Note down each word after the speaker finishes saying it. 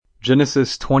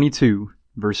Genesis 22,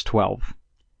 verse 12.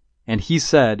 And he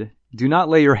said, "Do not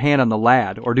lay your hand on the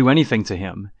lad, or do anything to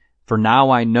him. For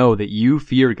now I know that you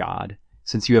fear God,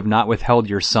 since you have not withheld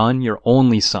your son, your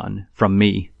only son, from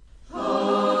me."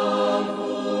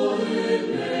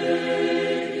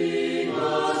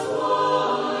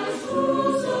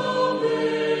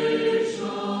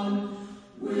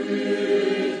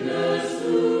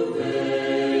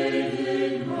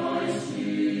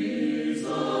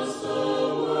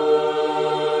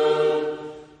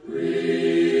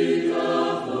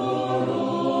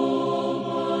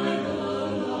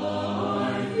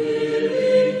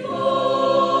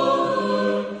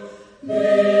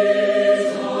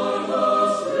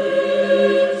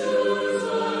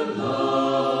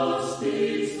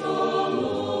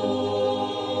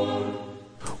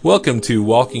 Welcome to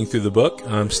Walking Through the Book.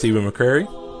 I'm Stephen McCrary.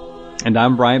 And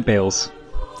I'm Bryant Bales.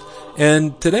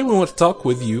 And today we want to talk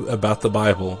with you about the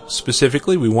Bible.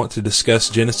 Specifically, we want to discuss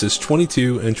Genesis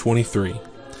 22 and 23.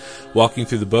 Walking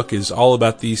Through the Book is all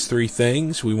about these three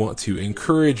things. We want to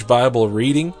encourage Bible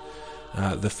reading,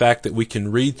 the fact that we can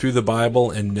read through the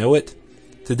Bible and know it,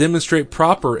 to demonstrate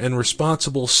proper and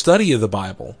responsible study of the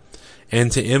Bible,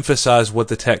 and to emphasize what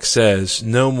the text says,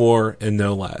 no more and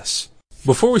no less.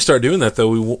 Before we start doing that, though,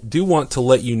 we do want to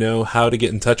let you know how to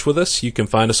get in touch with us. You can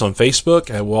find us on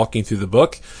Facebook at Walking Through the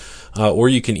Book, or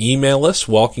you can email us,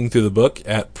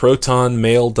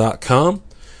 walkingthroughthebook@protonmail.com,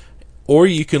 or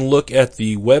you can look at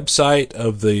the website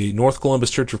of the North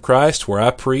Columbus Church of Christ, where I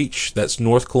preach. That's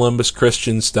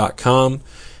northcolumbuschristians.com,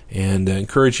 and I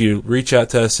encourage you to reach out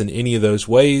to us in any of those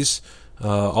ways.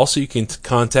 Also, you can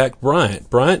contact Bryant.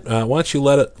 Bryant, why don't you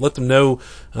let them know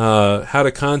how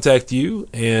to contact you?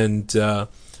 And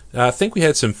I think we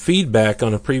had some feedback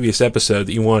on a previous episode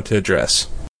that you wanted to address.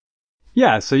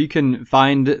 Yeah, so you can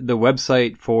find the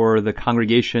website for the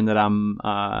congregation that I'm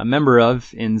a member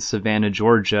of in Savannah,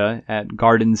 Georgia at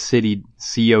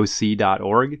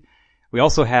gardencitycoc.org. We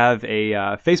also have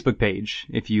a Facebook page.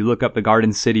 If you look up the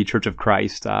Garden City Church of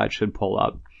Christ, it should pull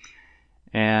up.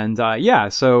 And,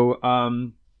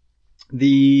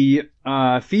 the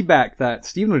feedback that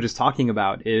Stephen was just talking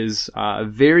about is a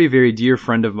very, very dear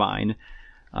friend of mine,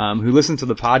 who listened to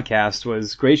the podcast,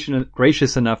 was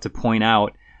gracious enough to point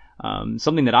out,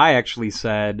 something that I actually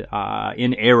said,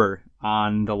 in error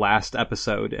on the last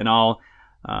episode. And I'll,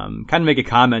 kind of make a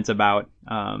comment about,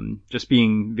 just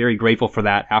being very grateful for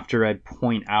that after I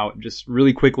point out just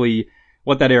really quickly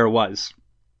what that error was.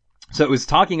 So it was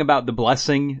talking about the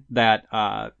blessing that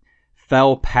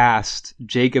fell past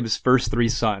Jacob's first three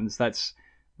sons. That's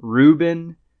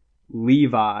Reuben,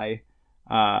 Levi,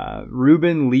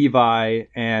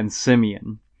 and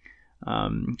Simeon.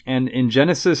 And in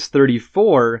Genesis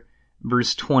 34,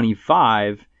 verse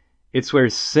 25, it's where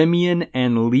Simeon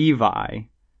and Levi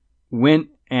went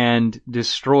and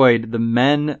destroyed the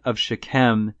men of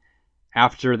Shechem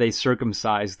after they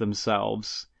circumcised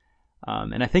themselves.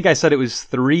 And I think I said it was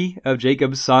three of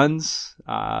Jacob's sons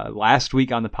last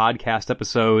week on the podcast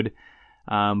episode,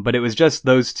 but it was just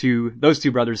those two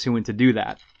brothers who went to do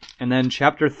that. And then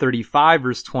chapter 35,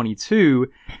 verse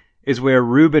 22, is where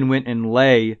Reuben went and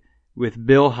lay with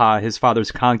Bilhah, his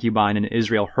father's concubine, and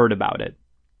Israel heard about it.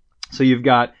 So you've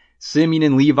got Simeon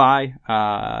and Levi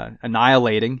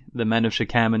annihilating the men of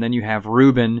Shechem, and then you have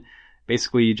Reuben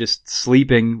basically just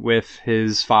sleeping with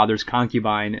his father's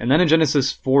concubine. And then in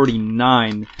Genesis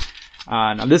 49,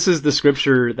 now this is the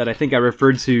scripture that I think I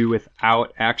referred to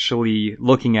without actually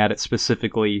looking at it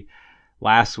specifically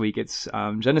last week. It's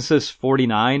Genesis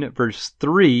 49, verse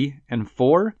 3 and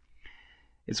 4.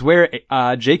 It's where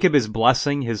Jacob is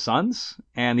blessing his sons,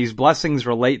 and these blessings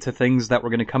relate to things that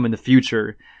were going to come in the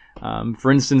future.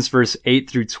 For instance, verse 8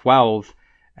 through 12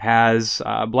 has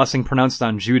a blessing pronounced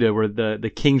on Judah, where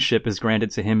the kingship is granted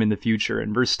to him in the future.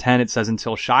 In verse 10, it says,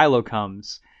 "Until Shiloh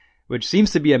comes," which seems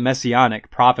to be a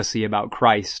messianic prophecy about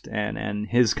Christ and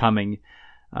his coming.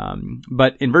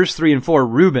 But in verse 3 and 4,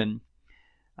 Reuben,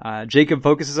 Jacob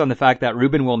focuses on the fact that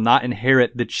Reuben will not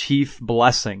inherit the chief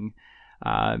blessing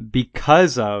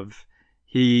because of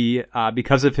his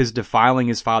defiling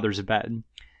his father's bed.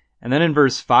 And then in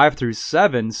verse 5 through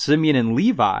 7, Simeon and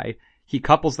Levi, he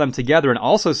couples them together and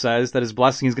also says that his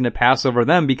blessing is going to pass over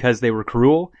them because they were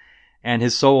cruel, and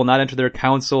his soul will not enter their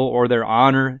counsel or their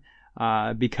honor,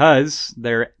 because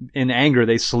in anger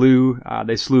they slew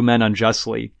men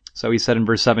unjustly. So he said in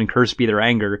verse 7, "Cursed be their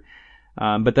anger."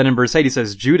 But then in verse 8 he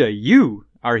says, "Judah, you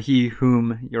are he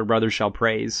whom your brothers shall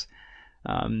praise."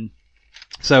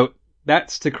 So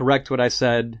that's to correct what I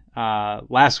said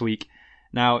last week.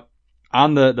 Now,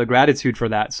 on the gratitude for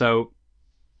that, so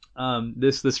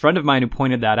this friend of mine who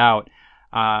pointed that out,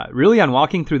 really on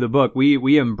Walking Through the Book,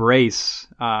 we embrace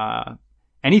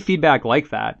any feedback like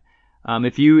that.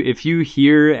 If you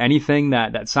hear anything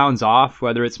that sounds off,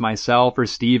 whether it's myself or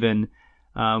Stephen,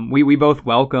 we both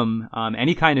welcome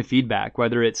any kind of feedback,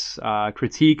 whether it's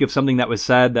critique of something that was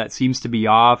said that seems to be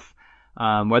off,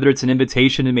 whether it's an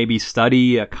invitation to maybe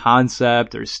study a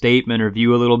concept or statement or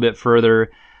view a little bit further.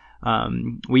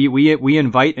 We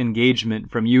invite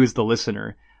engagement from you as the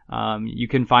listener. You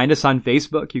can find us on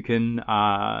Facebook. You can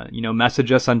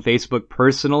message us on Facebook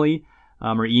personally,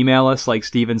 or email us like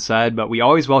Stephen said, but we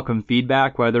always welcome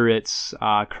feedback, whether it's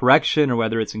correction or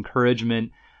whether it's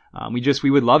encouragement. We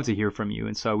would love to hear from you,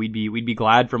 and so we'd be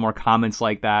glad for more comments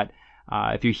like that.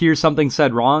 If you hear something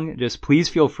said wrong, just please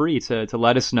feel free to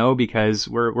let us know, because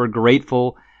we're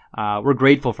grateful. We're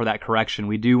grateful for that correction.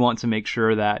 We do want to make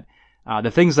sure that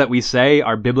the things that we say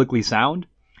are biblically sound.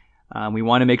 We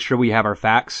want to make sure we have our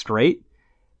facts straight,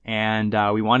 and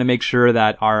we want to make sure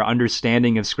that our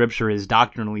understanding of Scripture is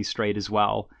doctrinally straight as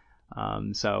well.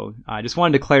 So I just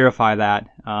wanted to clarify that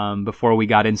before we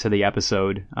got into the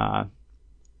episode.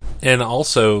 And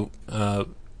also,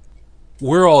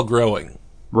 we're all growing.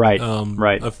 Right.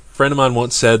 Right. A friend of mine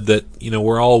once said that,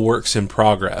 we're all works in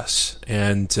progress,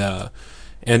 and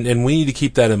we need to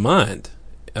keep that in mind.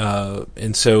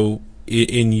 And so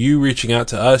in you reaching out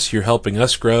to us, you're helping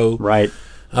us grow. Right.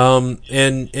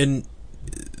 And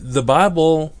the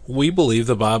Bible, we believe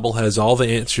the Bible has all the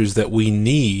answers that we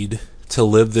need to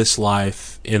live this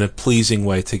life in a pleasing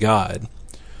way to God.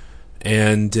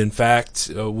 And in fact,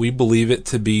 we believe it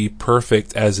to be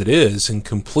perfect as it is and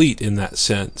complete in that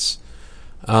sense.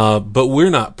 But we're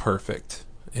not perfect,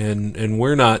 and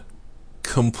we're not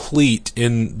complete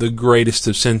in the greatest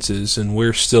of senses, and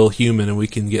we're still human, and we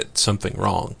can get something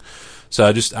wrong. So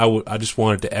I just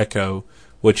wanted to echo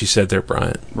what you said there,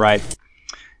 Bryant. Right.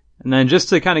 And then just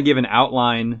to kind of give an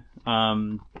outline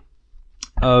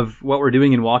of what we're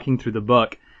doing in Walking Through the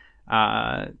Book.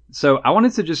 So I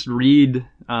wanted to just read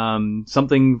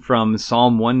something from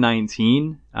Psalm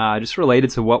 119, just related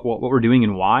to what we're doing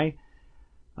and why.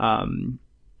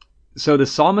 So the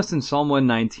psalmist in Psalm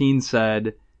 119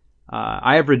 said,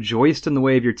 I have rejoiced in the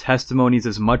way of your testimonies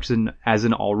as much as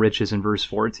in all riches, in verse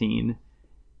 14.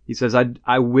 He says,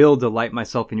 I will delight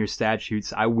myself in your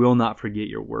statutes. I will not forget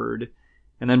your word.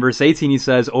 And then verse 18, he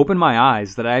says, open my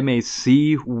eyes that I may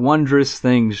see wondrous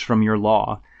things from your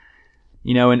law.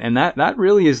 And that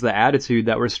really is the attitude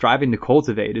that we're striving to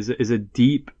cultivate, is a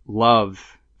deep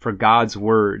love for God's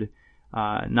word.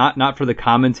 Not for the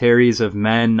commentaries of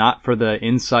men, not for the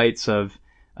insights of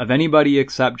anybody,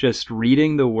 except just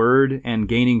reading the word and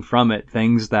gaining from it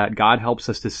things that God helps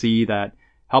us to see, that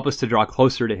help us to draw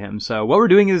closer to him. So what we're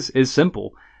doing is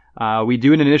simple. We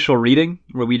do an initial reading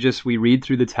where we read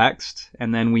through the text,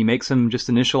 and then we make some just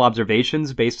initial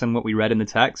observations based on what we read in the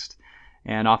text.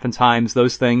 And oftentimes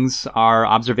those things are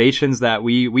observations that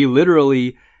we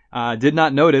literally did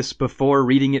not notice before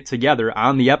reading it together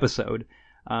on the episode.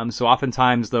 So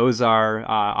oftentimes those are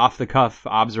off-the-cuff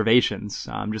observations,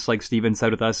 just like Stephen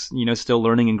said with us, still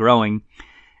learning and growing.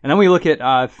 And then we look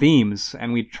at themes,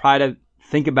 and we try to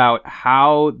think about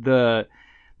how the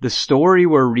story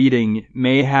we're reading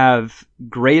may have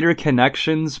greater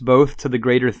connections both to the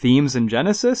greater themes in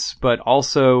Genesis, but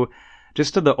also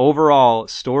just to the overall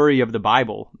story of the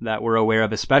Bible that we're aware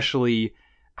of, especially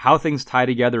how things tie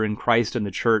together in Christ and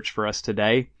the church for us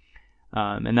today.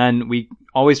 And then we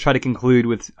always try to conclude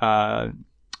with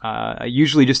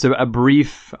usually just a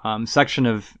brief section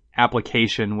of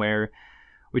application where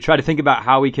we try to think about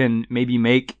how we can maybe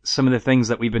make some of the things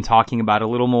that we've been talking about a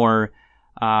little more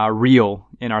real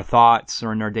in our thoughts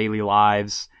or in our daily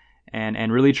lives,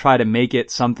 and really try to make it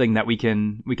something that we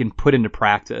can put into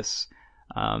practice.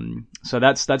 So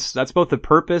that's both the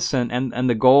purpose and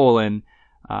the goal and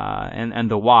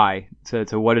the why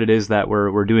to what it is that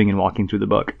we're doing in Walking Through the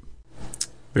Book.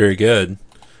 Very good.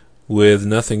 With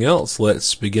nothing else,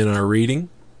 let's begin our reading.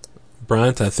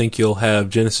 Bryant, I think you'll have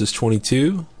Genesis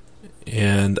 22,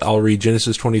 and I'll read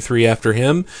Genesis 23 after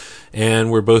him,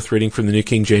 and we're both reading from the New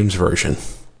King James Version.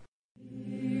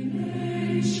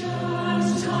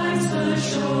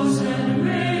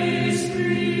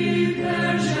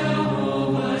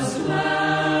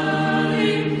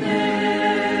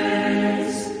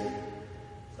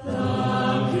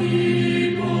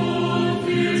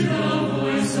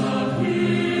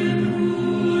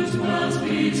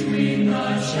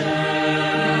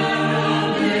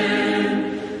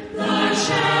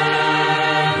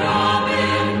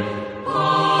 Cherubim,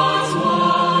 God's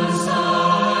one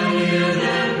son.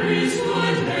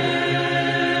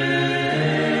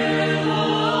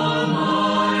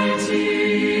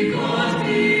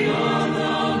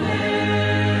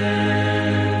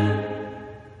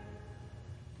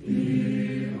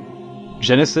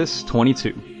 Genesis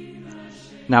 22.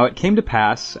 Now it came to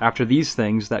pass after these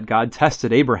things that God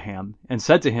tested Abraham, and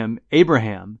said to him,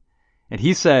 Abraham. And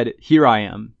he said, Here I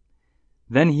am.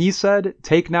 Then he said,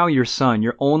 Take now your son,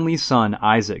 your only son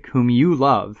Isaac, whom you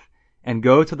love, and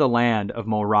go to the land of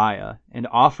Moriah, and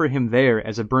offer him there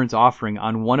as a burnt offering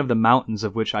on one of the mountains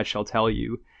of which I shall tell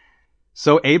you.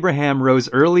 So Abraham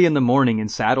rose early in the morning and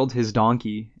saddled his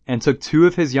donkey, and took 2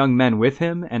 of his young men with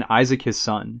him, and Isaac his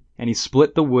son. And he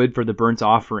split the wood for the burnt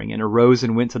offering, and arose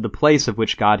and went to the place of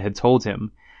which God had told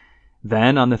him.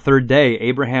 Then on the 3rd day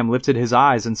Abraham lifted his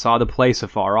eyes and saw the place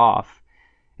afar off.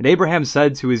 And Abraham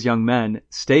said to his young men,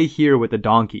 Stay here with the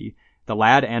donkey. The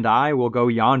lad and I will go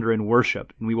yonder and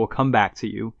worship, and we will come back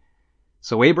to you.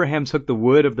 So Abraham took the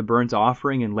wood of the burnt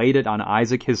offering and laid it on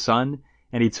Isaac his son,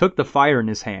 and he took the fire in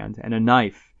his hand, and a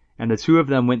knife, and the 2 of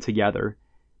them went together.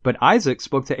 But Isaac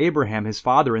spoke to Abraham his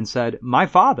father, and said, My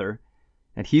father.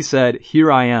 And he said, Here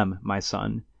I am, my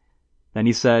son. Then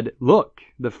he said, Look,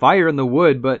 the fire and the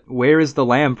wood, but where is the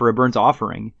lamb for a burnt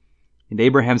offering? And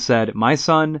Abraham said, My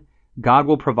son, God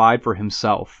will provide for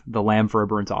himself the lamb for a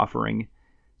burnt offering.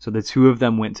 So the 2 of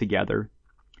them went together.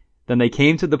 Then they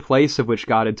came to the place of which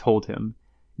God had told him.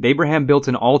 And Abraham built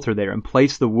an altar there, and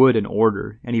placed the wood in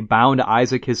order. And he bound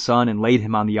Isaac his son, and laid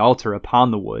him on the altar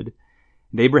upon the wood.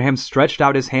 And Abraham stretched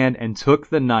out his hand, and took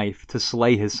the knife to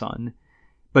slay his son.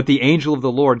 But the angel of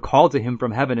the Lord called to him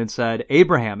from heaven, and said,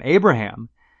 Abraham, Abraham.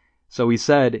 So he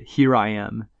said, Here I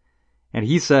am. And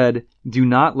he said, Do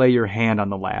not lay your hand on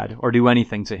the lad, or do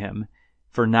anything to him.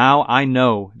 For now I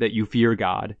know that you fear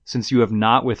God, since you have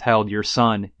not withheld your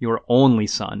son, your only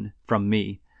son, from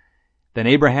me. Then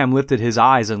Abraham lifted his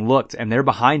eyes and looked, and there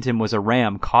behind him was a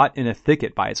ram caught in a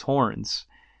thicket by its horns.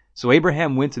 So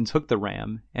Abraham went and took the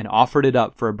ram, and offered it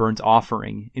up for a burnt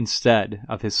offering instead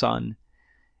of his son.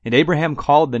 And Abraham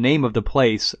called the name of the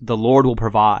place, The Lord will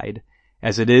provide,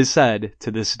 as it is said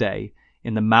to this day,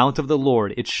 In the mount of the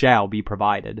Lord it shall be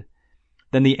provided.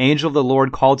 Then the angel of the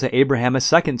Lord called to Abraham a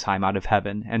second time out of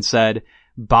heaven, and said,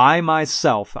 By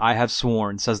myself I have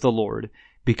sworn, says the Lord,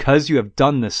 because you have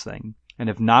done this thing, and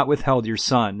have not withheld your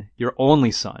son, your only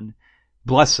son.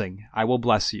 Blessing I will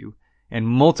bless you, and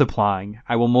multiplying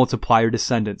I will multiply your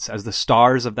descendants as the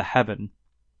stars of the heaven,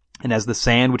 and as the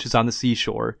sand which is on the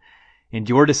seashore. And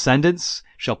your descendants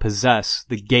shall possess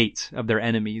the gate of their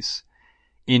enemies.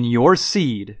 In your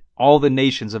seed all the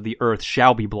nations of the earth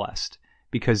shall be blessed,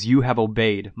 because you have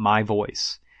obeyed my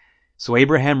voice. So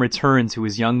Abraham returned to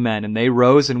his young men, and they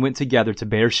rose and went together to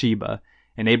Beersheba,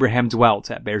 and Abraham dwelt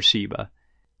at Beersheba.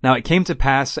 Now it came to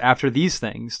pass after these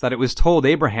things, that it was told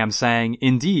Abraham, saying,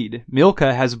 Indeed,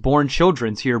 Milcah has borne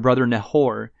children to your brother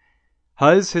Nahor,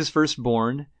 Huz his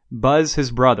firstborn, Buz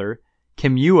his brother,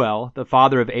 Kemuel the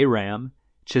father of Aram,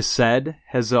 Chesed,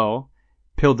 Hazo,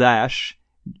 Pildash,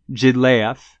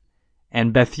 Jidlaph,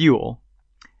 and Bethuel.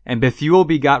 And Bethuel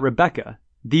begot Rebekah.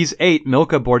 These 8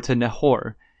 Milcah bore to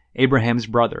Nahor, Abraham's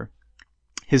brother.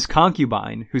 His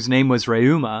concubine, whose name was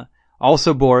Reumah,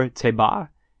 also bore Tebah,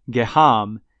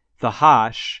 Geham,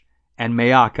 Thahash, and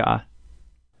Maacah.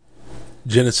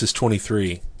 Genesis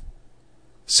 23.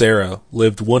 Sarah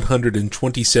lived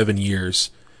 127 years.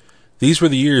 These were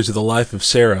the years of the life of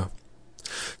Sarah.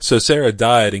 So Sarah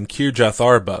died in Kirjath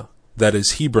Arba, that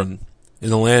is Hebron,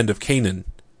 in the land of Canaan.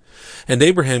 And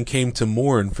Abraham came to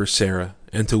mourn for Sarah,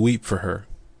 and to weep for her.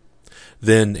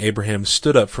 Then Abraham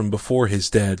stood up from before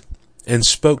his dead, and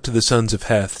spoke to the sons of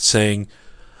Heth, saying,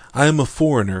 I am a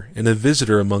foreigner and a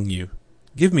visitor among you.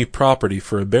 Give me property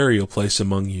for a burial place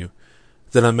among you,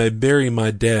 that I may bury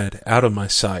my dead out of my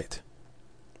sight.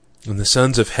 And the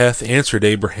sons of Heth answered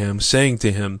Abraham, saying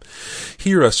to him,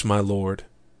 Hear us, my lord.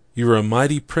 You are a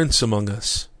mighty prince among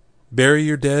us. Bury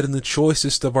your dead in the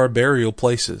choicest of our burial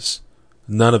places.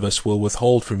 None of us will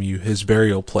withhold from you his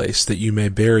burial place, that you may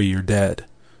bury your dead.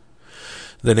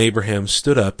 Then Abraham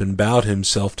stood up and bowed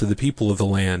himself to the people of the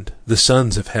land, the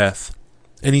sons of Heth.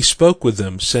 And he spoke with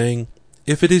them, saying,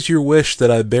 If it is your wish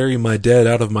that I bury my dead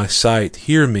out of my sight,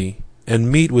 hear me,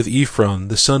 and meet with Ephron,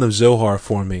 the son of Zohar,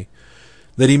 for me,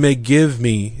 that he may give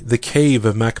me the cave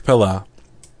of Machpelah,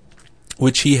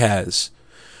 which he has,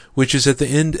 which is at the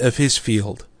end of his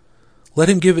field. Let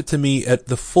him give it to me at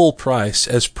the full price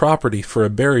as property for a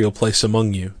burial place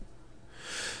among you.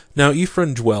 Now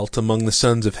Ephron dwelt among the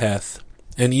sons of Heth,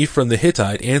 and Ephron the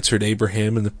Hittite answered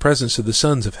Abraham in the presence of the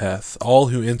sons of Heth, all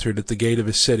who entered at the gate of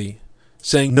his city,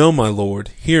 saying, No, my lord,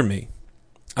 hear me.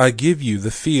 I give you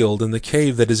the field and the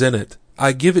cave that is in it.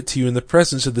 I give it to you in the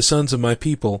presence of the sons of my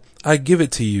people. I give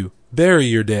it to you. Bury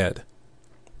your dead.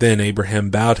 Then Abraham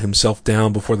bowed himself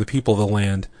down before the people of the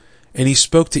land, And he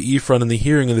spoke to Ephron in the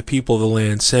hearing of the people of the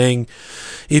land, saying,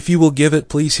 If you will give it,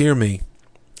 please hear me.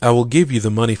 I will give you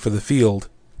the money for the field.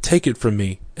 Take it from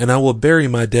me, and I will bury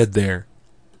my dead there.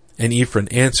 And Ephron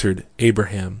answered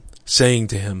Abraham, saying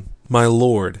to him, My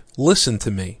lord, listen to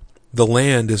me. The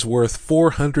land is worth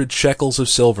 400 shekels of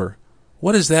silver.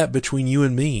 What is that between you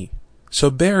and me? So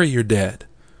bury your dead.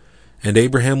 And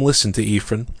Abraham listened to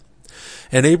Ephron.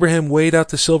 And Abraham weighed out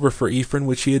the silver for Ephron,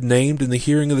 which he had named in the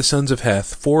hearing of the sons of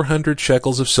Heth, 400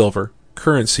 shekels of silver,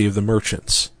 currency of the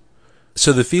merchants.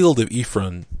 So the field of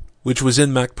Ephron, which was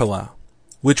in Machpelah,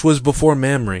 which was before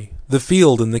Mamre, the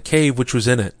field and the cave which was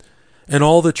in it, and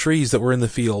all the trees that were in the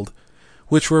field,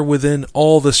 which were within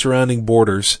all the surrounding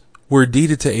borders, were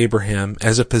deeded to Abraham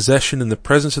as a possession in the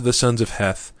presence of the sons of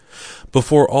Heth,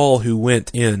 before all who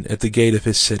went in at the gate of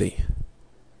his city.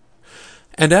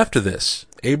 And after this,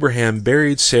 Abraham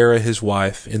buried Sarah his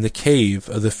wife in the cave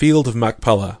of the field of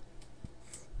Machpelah,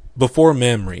 before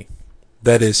Mamre,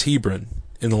 that is Hebron,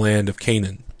 in the land of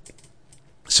Canaan.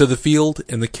 So the field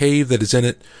and the cave that is in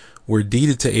it were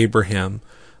deeded to Abraham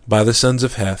by the sons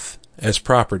of Heth as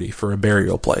property for a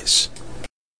burial place.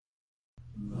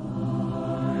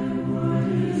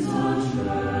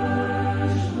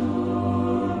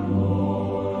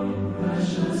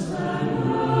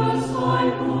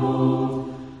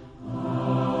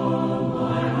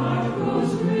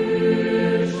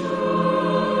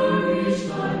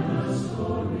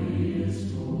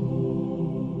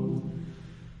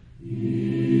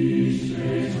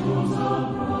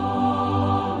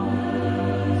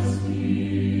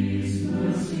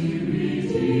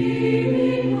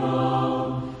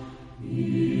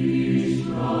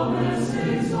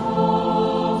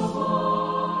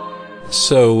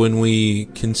 So when we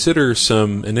consider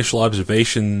some initial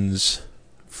observations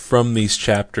from these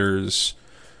chapters,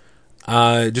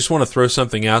 I just want to throw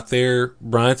something out there,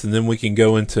 Bryant, and then we can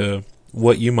go into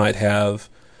what you might have.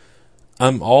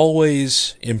 I'm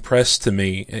always impressed to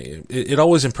me, it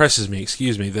always impresses me,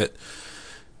 that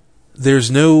there's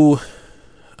no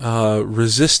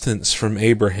resistance from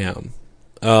Abraham.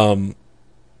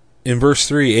 In verse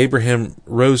 3, Abraham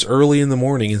rose early in the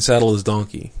morning and saddled his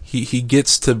donkey. He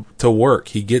gets to work.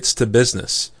 He gets to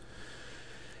business.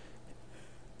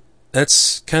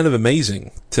 That's kind of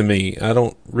amazing to me. I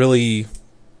don't really...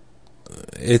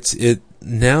 It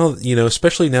now,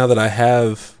 especially now that I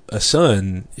have a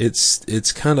son,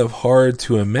 it's kind of hard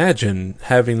to imagine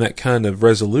having that kind of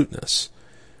resoluteness.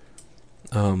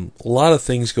 A lot of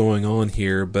things going on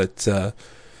here, but, a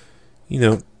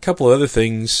couple of other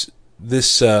things.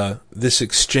 This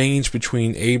exchange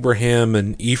between Abraham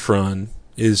and Ephron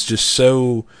is just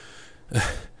so...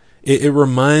 It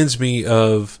reminds me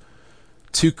of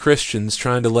two Christians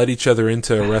trying to let each other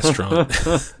into a restaurant.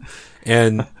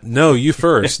 And, no, you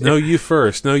first. No, you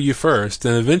first. No, you first.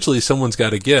 And eventually someone's got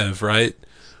to give, right?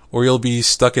 Or you'll be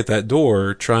stuck at that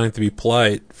door trying to be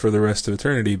polite for the rest of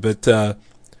eternity. But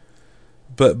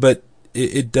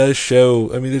it does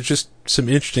show... I mean, there's just some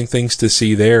interesting things to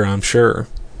see there, I'm sure.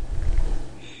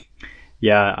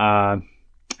 Yeah, I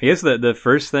guess the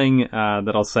first thing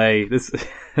that I'll say, this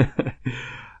I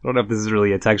don't know if this is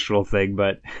really a textual thing,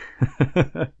 but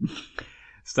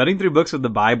studying through books of the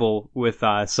Bible with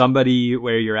somebody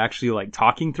where you're actually like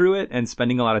talking through it and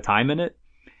spending a lot of time in it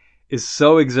is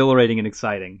so exhilarating and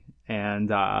exciting.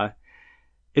 And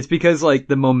it's because like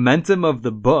the momentum of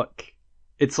the book,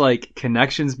 it's like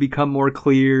connections become more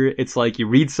clear. It's like you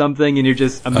read something and you're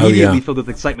just immediately filled with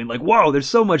excitement. Like, whoa, there's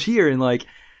so much here. And like,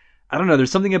 I don't know,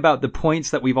 there's something about the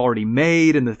points that we've already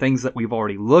made and the things that we've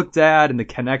already looked at and the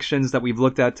connections that we've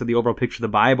looked at to the overall picture of the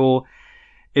Bible.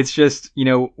 It's just,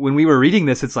 when we were reading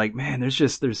this, it's like, man, there's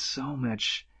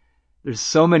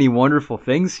so many wonderful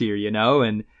things here,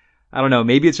 and I don't know,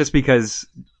 maybe it's just because...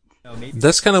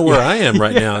 That's kind of where I am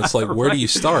right now. It's like, where do you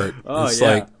start? It's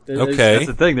like, okay. That's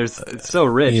the thing, it's so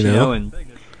rich, and...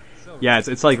 Yeah,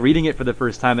 it's like reading it for the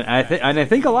first time, and I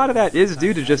think a lot of that is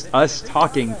due to just us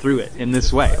talking through it in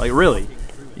this way. Like really,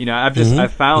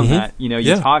 I've found that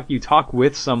you talk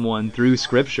with someone through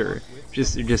Scripture,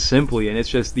 just simply, and it's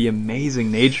just the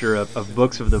amazing nature of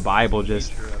books of the Bible.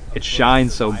 Just it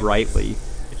shines so brightly.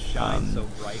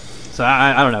 So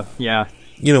I don't know. Yeah.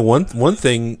 One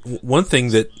thing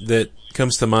that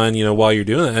comes to mind, while you're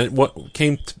doing that, what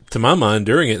came to my mind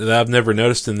during it that I've never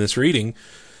noticed in this reading.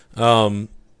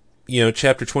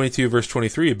 Chapter 22, verse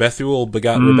 23, Bethuel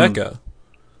begot Rebekah.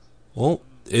 Well,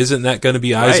 isn't that going to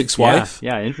be Isaac's wife?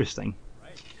 Yeah, interesting.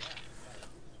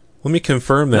 Let me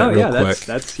confirm that real quick.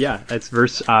 That's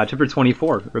verse chapter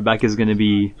 24. Rebekah is going to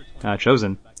be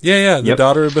chosen. The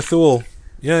daughter of Bethuel.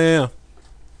 Yeah.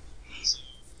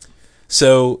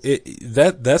 So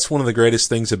that's one of the greatest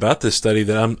things about this study,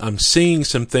 that I'm seeing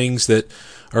some things that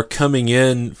are coming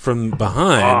in from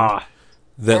behind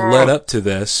that led up to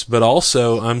this, but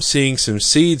also I'm seeing some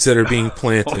seeds that are being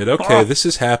planted. Okay, this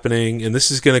is happening, and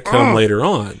this is going to come later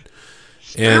on.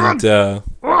 And,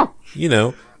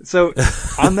 So,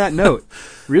 on that note,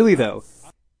 really though,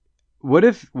 what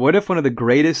if one of the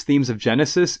greatest themes of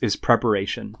Genesis is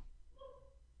preparation?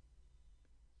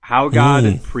 How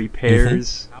God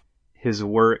prepares his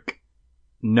work,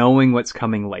 knowing what's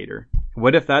coming later.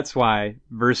 What if that's why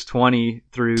verse 20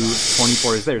 through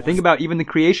 24 is there? Think about even the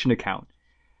creation account.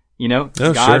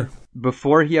 God,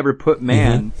 before he ever put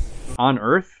man on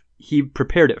earth, he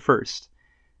prepared it first.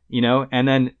 And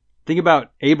then think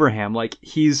about Abraham. Like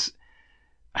he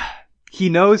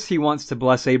knows he wants to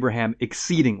bless Abraham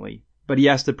exceedingly, but he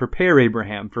has to prepare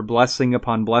Abraham for blessing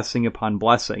upon blessing upon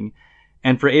blessing.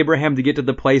 And for Abraham to get to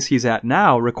the place he's at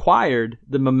now required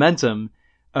the momentum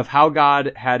of how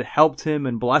God had helped him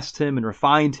and blessed him and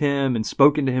refined him and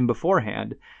spoken to him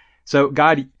beforehand. So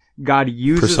God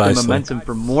uses the momentum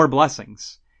for more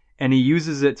blessings, and he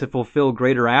uses it to fulfill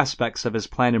greater aspects of his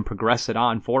plan and progress it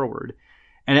on forward.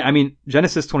 And I mean,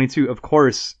 Genesis 22, of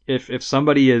course, if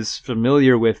somebody is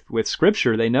familiar with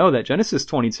scripture, they know that Genesis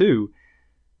 22,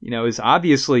 is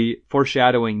obviously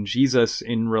foreshadowing Jesus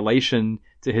in relation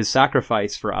to his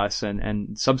sacrifice for us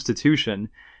and substitution.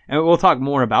 And we'll talk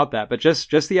more about that, but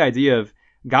just the idea of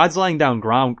God's laying down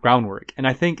groundwork. And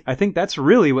I think that's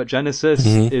really what Genesis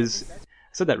is. I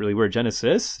said that really weird.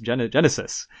 Genesis.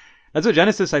 That's what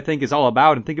Genesis, I think, is all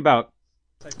about. And think about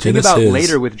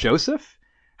later with Joseph.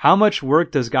 How much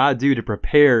work does God do to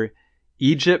prepare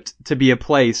Egypt to be a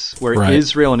place where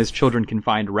Israel and his children can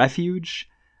find refuge?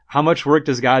 How much work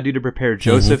does God do to prepare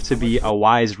Joseph to be a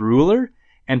wise ruler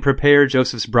and prepare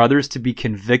Joseph's brothers to be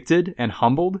convicted and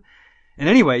humbled? And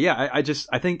anyway, yeah,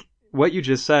 I think what you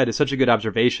just said is such a good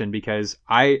observation, because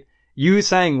you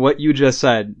saying what you just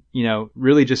said,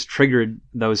 really just triggered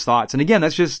those thoughts. And again,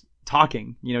 that's just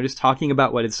talking, just talking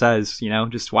about what it says,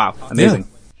 just wow, amazing.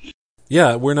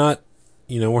 Yeah, we're not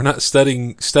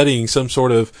studying some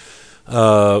sort of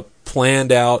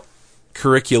planned out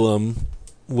curriculum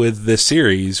with this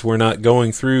series. We're not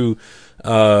going through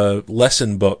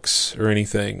lesson books or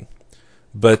anything.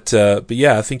 But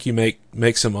yeah, I think you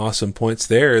make some awesome points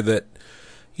there that,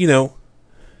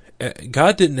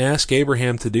 God didn't ask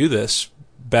Abraham to do this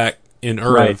back in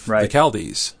Ur of the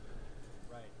Chaldees.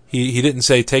 He didn't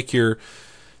say, take your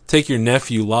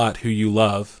nephew Lot, who you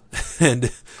love,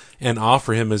 and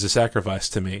offer him as a sacrifice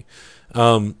to me.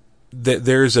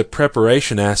 There's a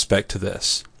preparation aspect to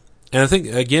this. And I think,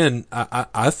 again,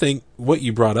 I think what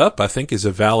you brought up, I think, is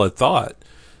a valid thought.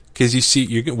 Because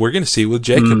we're going to see with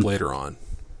Jacob later on.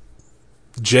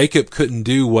 Jacob couldn't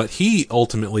do what he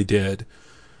ultimately did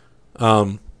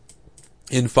in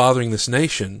fathering this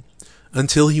nation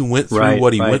until he went through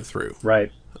what he went through.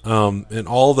 Right. And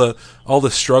all the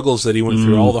struggles that he went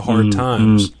through, all the hard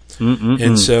times.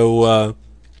 And so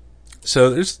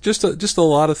there's just a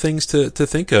lot of things to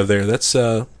think of there. That's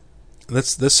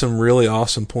some really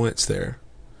awesome points there.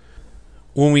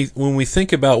 When we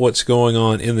think about what's going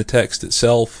on in the text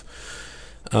itself,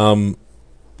 all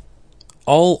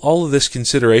of this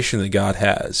consideration that God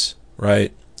has,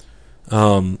 right?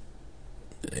 And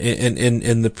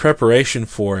the preparation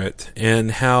for it,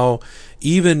 and how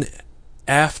even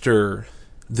after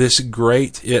this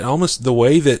almost the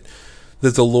way that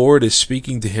the Lord is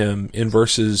speaking to him in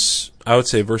verses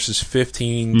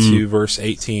 15 to verse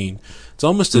 18, it's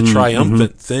almost a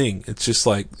triumphant thing. It's just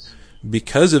like,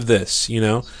 because of this,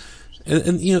 and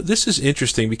this is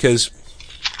interesting, because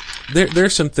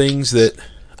there's some things that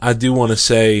I do want to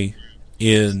say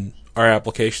in our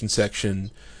application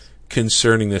section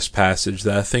concerning this passage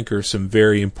that I think are some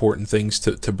very important things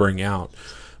to bring out.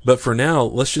 But for now,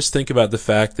 let's just think about the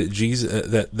fact that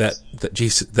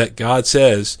that God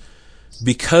says,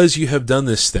 because you have done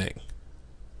this thing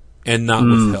and not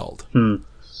withheld.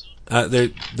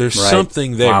 There's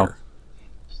something there. Wow.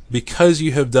 Because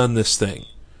you have done this thing.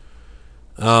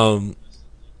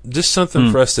 Just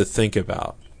something for us to think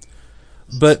about.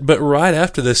 But right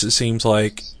after this, it seems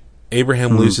like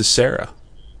Abraham loses Sarah.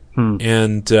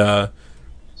 And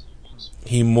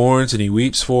he mourns and he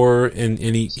weeps for her, and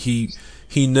he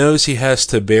knows he has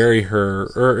to bury her,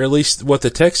 or at least what the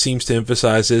text seems to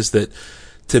emphasize is that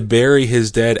to bury his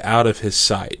dead out of his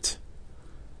sight.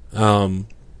 Death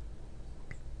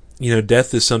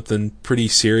is something pretty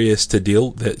serious to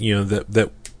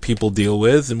that people deal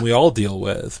with, and we all deal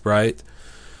with, right?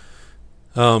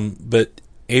 But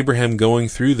Abraham going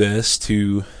through this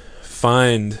to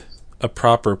find a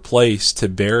proper place to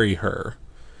bury her,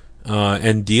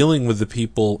 and dealing with the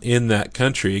people in that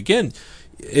country. Again,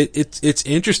 it's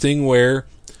interesting where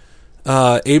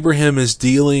Abraham is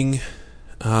dealing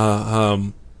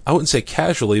I wouldn't say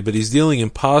casually, but he's dealing in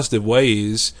positive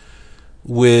ways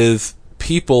with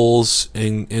peoples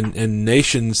and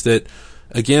nations that,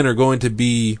 again, are going to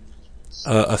be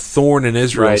a thorn in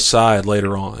Israel's side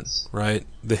later on, right?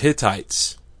 The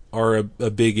Hittites are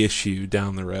a big issue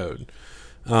down the road.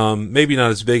 Maybe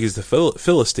not as big as the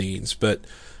Philistines, but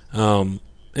and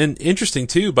interesting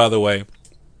too, by the way,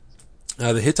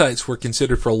 the Hittites were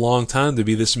considered for a long time to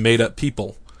be this made-up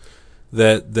people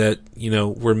that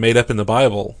were made up in the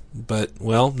Bible. But,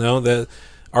 well, no, the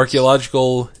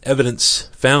archaeological evidence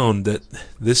found that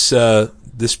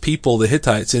this people, the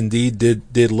Hittites, indeed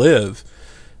did live.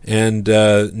 And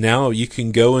now you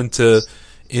can go into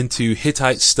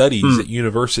Hittite studies at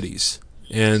universities.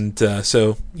 And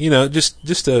so,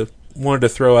 just wanted to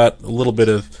throw out a little bit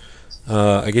of,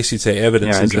 I guess you'd say,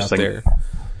 evidence out there.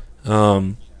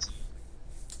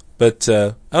 But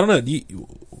I don't know.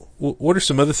 What are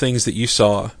some other things that you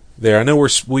saw there? I know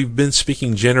we've been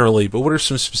speaking generally, but what are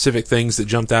some specific things that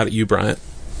jumped out at you, Bryant?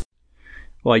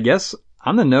 Well, I guess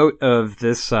on the note of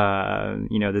this,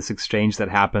 this exchange that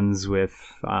happens with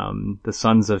the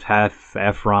sons of Heth,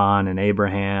 Ephron, and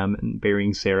Abraham, and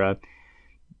burying Sarah.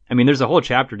 I mean, there's a whole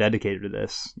chapter dedicated to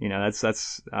this.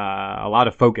 That's a lot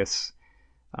of focus.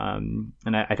 And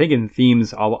I think in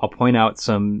themes, I'll point out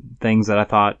some things that I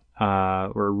thought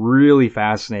were really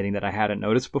fascinating that I hadn't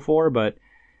noticed before. But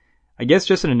I guess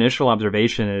just an initial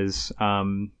observation is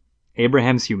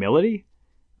Abraham's humility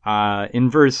in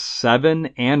verse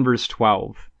 7 and verse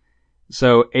 12.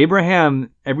 So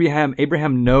Abraham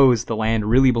knows the land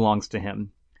really belongs to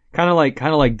him. Kind of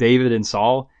like David and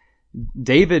Saul.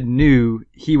 David knew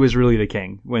he was really the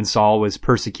king when Saul was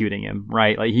persecuting him,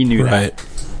 right? Like he knew that,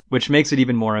 which makes it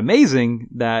even more amazing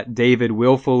that David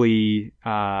willfully,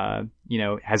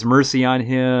 has mercy on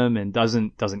him and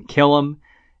doesn't kill him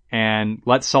and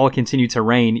lets Saul continue to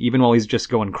reign even while he's just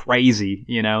going crazy,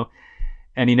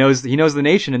 and he knows the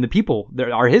nation and the people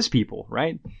are his people,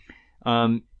 right?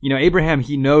 Abraham,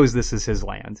 he knows this is his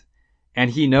land, and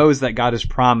he knows that God has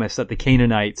promised that the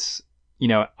Canaanites,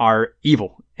 are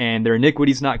evil and their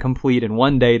iniquity is not complete, and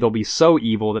one day they'll be so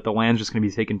evil that the land's just going to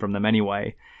be taken from them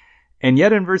anyway. And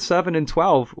yet in verse 7 and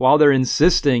 12, while they're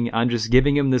insisting on just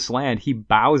giving him this land, he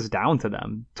bows down to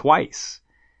them twice.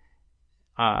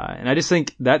 And I just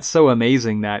think that's so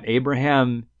amazing that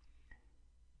Abraham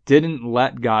didn't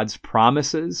let God's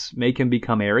promises make him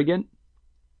become arrogant.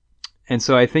 And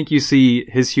so I think you see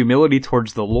his humility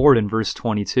towards the Lord in verse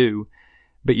 22,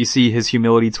 but you see his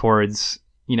humility towards,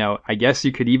 I guess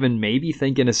you could even maybe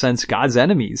think in a sense God's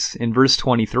enemies in verse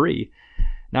 23.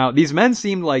 Now, these men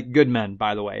seemed like good men,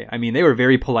 by the way. I mean, they were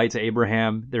very polite to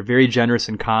Abraham. They're very generous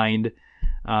and kind.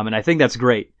 And I think that's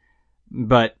great.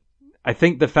 But I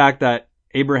think the fact that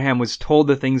Abraham was told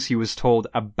the things he was told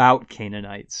about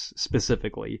Canaanites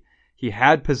specifically. He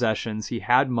had possessions, he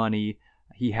had money,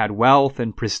 he had wealth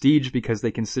and prestige because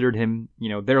they considered him,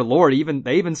 their Lord.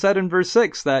 They even said in verse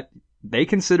 6 that they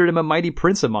considered him a mighty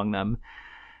prince among them.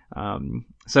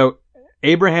 So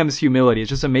Abraham's humility, it's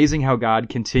just amazing how God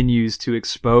continues to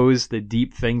expose the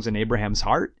deep things in Abraham's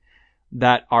heart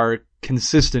that are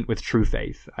consistent with true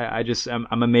faith. I'm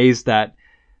amazed that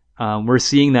we're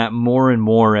seeing that more and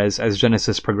more as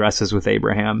Genesis progresses with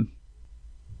Abraham.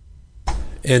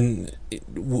 And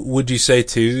would you say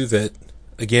too that,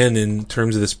 again, in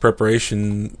terms of this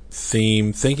preparation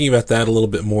theme, thinking about that a little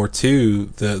bit more too,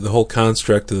 the whole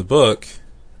construct of the book,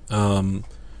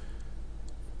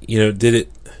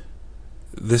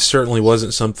 this certainly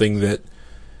wasn't something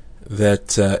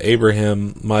that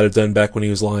Abraham might have done back when he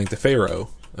was lying to Pharaoh.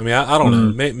 I mean, I don't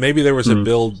know. Maybe there was a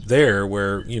build there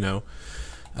where,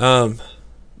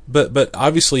 but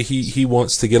obviously he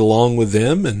wants to get along with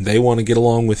them and they want to get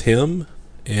along with him.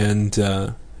 And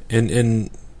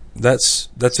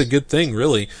that's a good thing,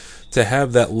 really, to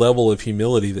have that level of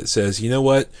humility that says, you know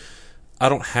what, I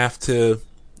don't have to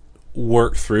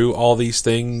work through all these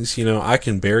things. I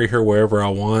can bury her wherever I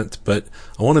want, but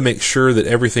I want to make sure that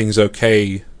everything's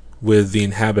okay with the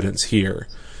inhabitants here.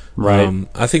 Right.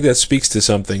 I think that speaks to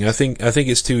something. I think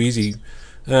it's too easy.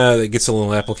 That gets a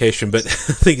little application, but I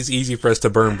think it's easy for us to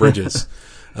burn bridges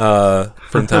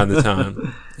from time to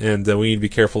time, and we need to be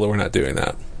careful that we're not doing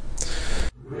that.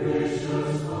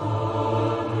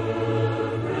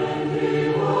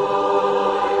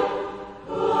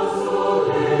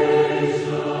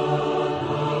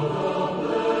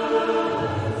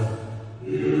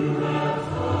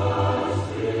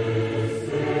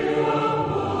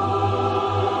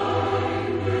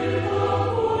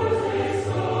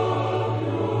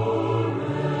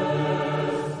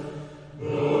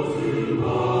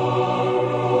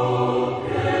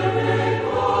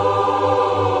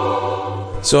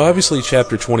 So obviously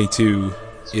chapter 22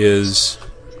 is,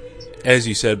 as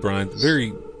you said, Brian,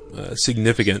 very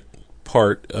significant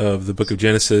part of the book of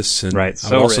Genesis, and right,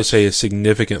 so I'd also rich. say a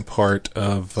significant part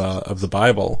of the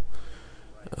Bible.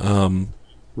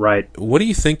 Right. What do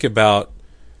you think about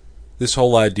this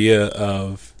whole idea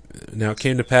of, now it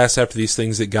came to pass after these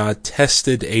things that God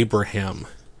tested Abraham?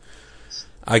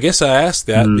 I guess I ask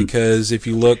that because if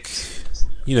you look,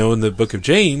 in the book of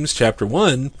James, chapter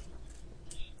 1,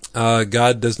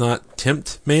 God does not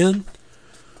tempt man,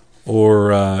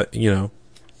 or,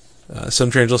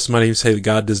 some translations might even say that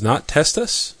God does not test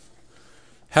us.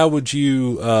 How would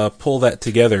you pull that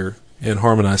together and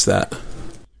harmonize that?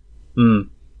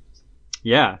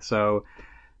 Yeah, so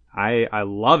I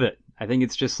love it. I think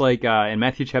it's just like in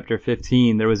Matthew chapter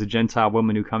 15, there was a Gentile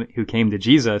woman who came to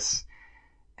Jesus,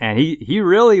 and he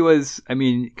really was,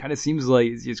 kind of seems like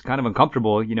he's kind of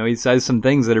uncomfortable. He says some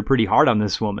things that are pretty hard on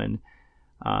this woman.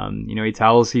 He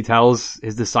tells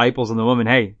his disciples and the woman,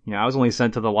 hey, I was only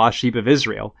sent to the lost sheep of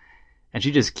Israel. And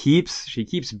she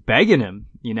keeps begging him,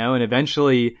 and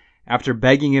eventually after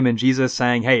begging him and Jesus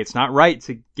saying, hey, it's not right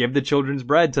to give the children's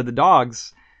bread to the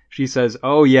dogs, she says,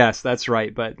 oh yes, that's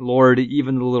right. But Lord,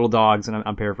 even the little dogs, and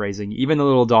I'm paraphrasing, even the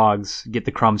little dogs get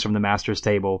the crumbs from the master's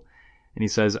table. And he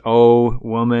says, oh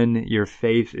woman, your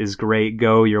faith is great.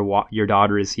 Go, your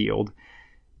daughter is healed.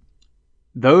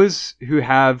 Those who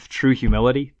have true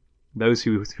humility, those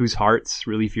whose hearts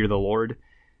really fear the Lord,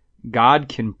 God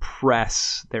can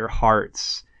press their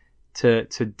hearts to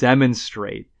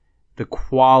demonstrate the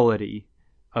quality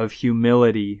of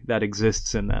humility that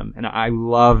exists in them. And I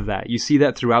love that. You see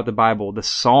that throughout the Bible. The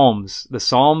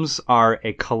Psalms are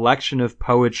a collection of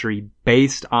poetry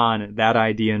based on that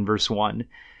idea in verse 1.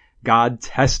 God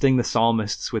testing the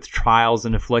psalmists with trials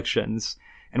and afflictions.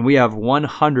 And we have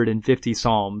 150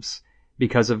 Psalms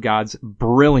because of God's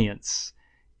brilliance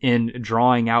in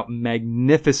drawing out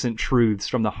magnificent truths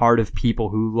from the heart of people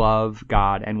who love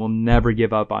God and will never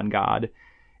give up on God.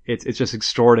 It's just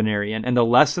extraordinary. And the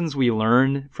lessons we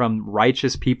learn from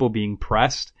righteous people being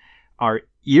pressed are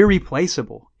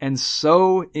irreplaceable and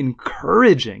so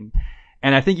encouraging.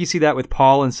 And I think you see that with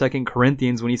Paul in 2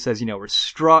 Corinthians when he says, we're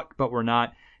struck, but we're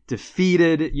not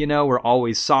defeated. We're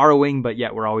always sorrowing, but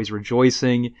yet we're always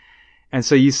rejoicing. And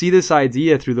so you see this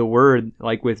idea through the word,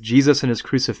 like with Jesus and his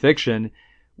crucifixion.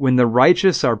 When the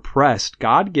righteous are pressed,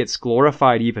 God gets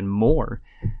glorified even more.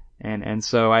 And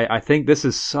so I think this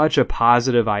is such a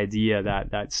positive idea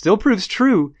that still proves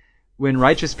true when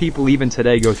righteous people even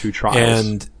today go through trials.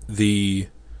 And the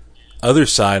other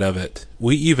side of it,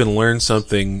 we even learn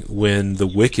something when the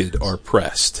wicked are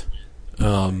pressed.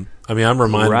 I'm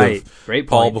reminded of Great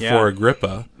Paul point. before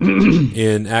Agrippa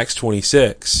in Acts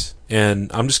 26.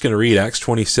 And I'm just going to read Acts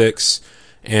 26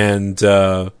 and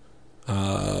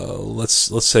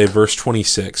let's say verse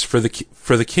 26. For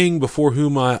the king before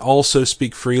whom I also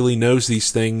speak freely knows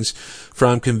these things, for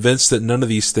I am convinced that none of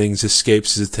these things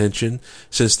escapes his attention,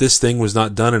 since this thing was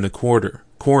not done in a corner.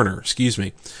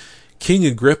 King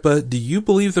Agrippa, do you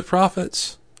believe the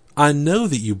prophets? I know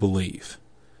that you believe.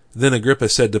 Then Agrippa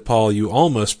said to Paul, you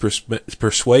almost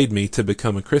persuade me to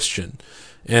become a Christian.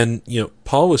 And,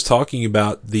 Paul was talking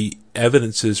about the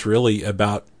evidences really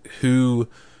about who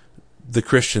the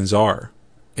Christians are,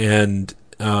 and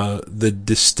the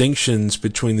distinctions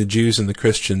between the Jews and the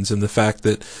Christians, and the fact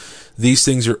that these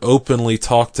things are openly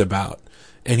talked about.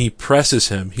 And he presses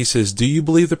him. He says, do you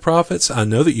believe the prophets? I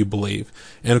know that you believe.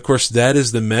 And of course, that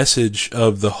is the message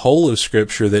of the whole of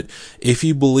Scripture, that if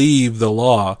you believe the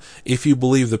law, if you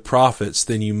believe the prophets,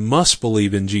 then you must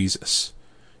believe in Jesus.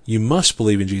 You must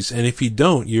believe in Jesus. And if you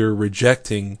don't, you're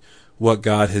rejecting what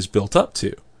God has built up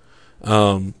to.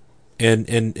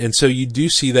 And so you do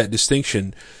see that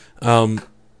distinction.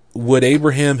 Would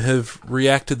Abraham have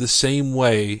reacted the same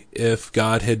way if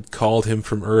God had called him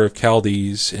from Ur of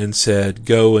Chaldees and said,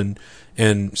 go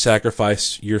and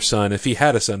sacrifice your son, if he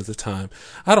had a son at the time?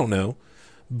 I don't know.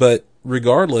 But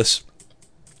regardless,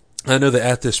 I know that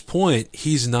at this point,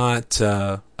 he's not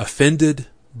offended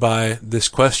by this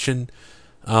question.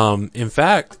 In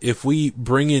fact, if we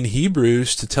bring in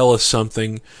Hebrews to tell us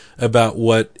something about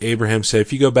what Abraham said,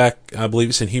 if you go back, I believe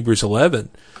it's in Hebrews 11,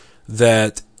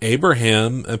 that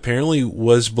Abraham apparently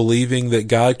was believing that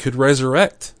God could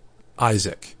resurrect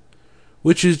Isaac,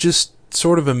 which is just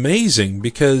sort of amazing,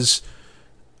 because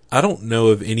I don't know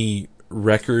of any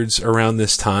records around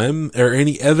this time or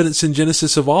any evidence in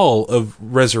Genesis of all of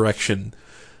resurrection.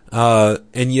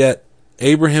 And yet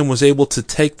Abraham was able to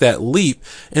take that leap,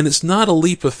 and it's not a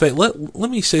leap of faith. Let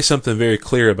me say something very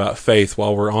clear about faith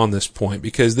while we're on this point,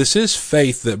 because this is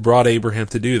faith that brought Abraham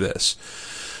to do this.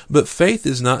 But faith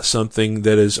is not something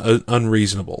that is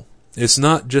unreasonable. It's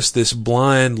not just this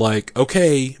blind, like,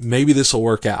 okay, maybe this will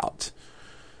work out.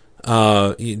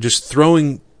 Just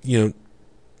throwing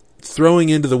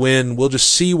into the wind, we'll just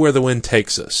see where the wind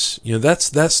takes us.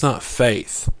 That's not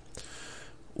faith.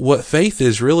 What faith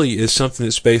is really is something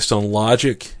that's based on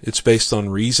logic. It's based on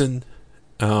reason.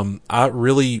 I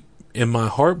really, in my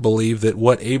heart, believe that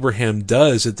what Abraham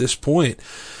does at this point,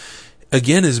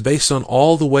 again, is based on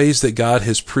all the ways that God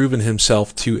has proven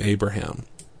himself to Abraham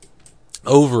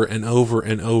over and over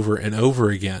and over and over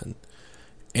again.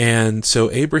 And so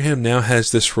Abraham now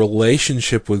has this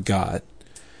relationship with God,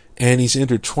 and he's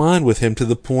intertwined with him to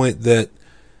the point that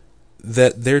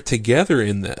they're together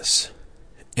in this,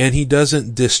 and he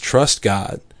doesn't distrust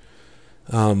God.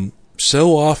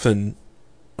 So often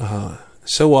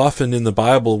in the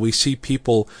Bible, we see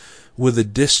people with a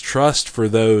distrust for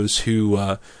those who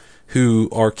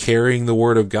are carrying the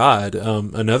word of God.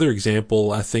 Another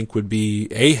example, I think, would be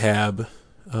Ahab.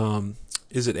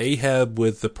 Is it Ahab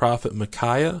with the prophet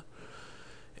Micaiah?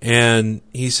 And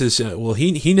he says, well,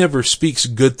 he never speaks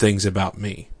good things about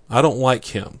me. I don't like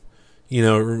him.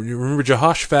 Remember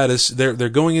Jehoshaphat they're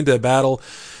going into a battle,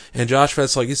 and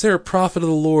Jehoshaphat's like, is there a prophet of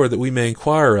the Lord that we may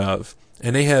inquire of?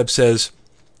 And Ahab says,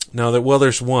 no,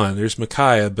 there's one. There's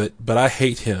Micaiah, but I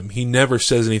hate him. He never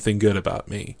says anything good about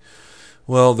me.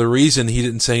 Well, the reason he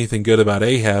didn't say anything good about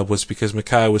Ahab was because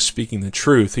Micaiah was speaking the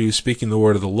truth. He was speaking the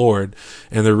word of the Lord,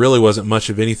 and there really wasn't much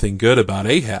of anything good about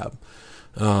Ahab.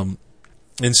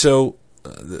 And so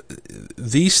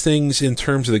these things, in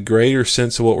terms of the greater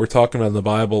sense of what we're talking about in the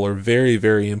Bible, are very,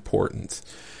 very important.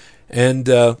 And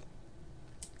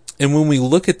when we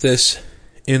look at this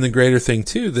in the greater thing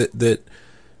too, that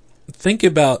think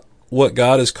about what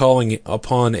God is calling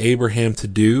upon Abraham to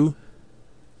do,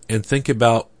 and think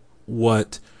about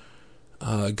what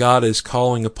God is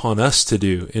calling upon us to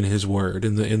do in His Word,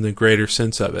 in the greater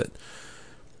sense of it.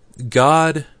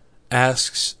 God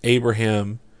asks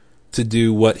Abraham to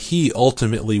do what He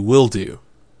ultimately will do,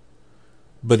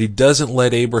 but He doesn't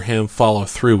let Abraham follow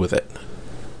through with it.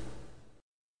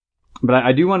 But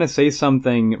I do want to say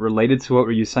something related to what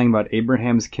were you saying about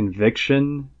Abraham's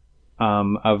conviction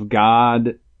of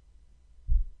God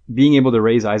being able to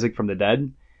raise Isaac from the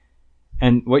dead.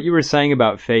 And what you were saying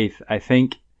about faith, I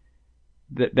think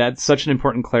that's such an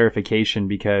important clarification,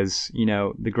 because,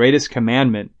 the greatest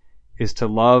commandment is to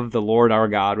love the Lord our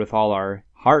God with all our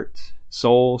heart,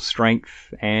 soul,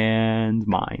 strength, and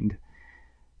mind.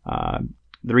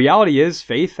 The reality is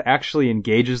faith actually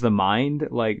engages the mind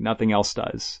like nothing else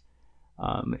does.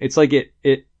 It's like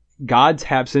God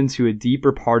taps into a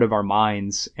deeper part of our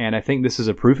minds, and I think this is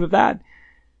a proof of that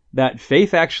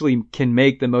faith actually can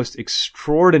make the most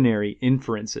extraordinary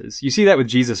inferences. You see that with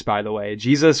Jesus, by the way.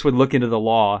 Jesus would look into the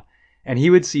law, and he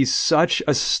would see such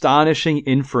astonishing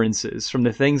inferences from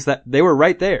the things that they were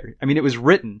right there. I mean, it was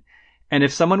written. And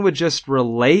if someone would just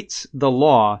relate the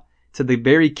law to the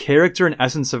very character and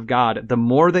essence of God, the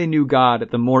more they knew God,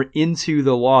 the more into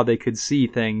the law they could see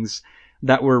things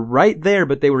that were right there,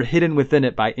 but they were hidden within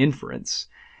it by inference.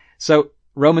 So,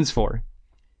 Romans 4.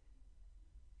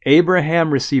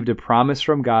 Abraham received a promise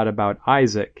from God about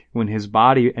Isaac when his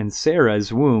body and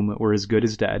Sarah's womb were as good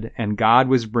as dead, and God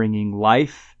was bringing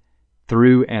life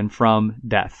through and from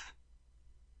death.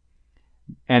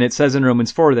 And it says in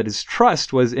Romans 4 that his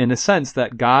trust was, in a sense,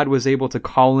 that God was able to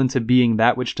call into being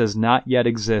that which does not yet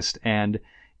exist and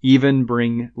even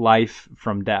bring life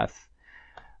from death.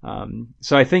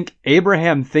 So I think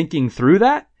Abraham thinking through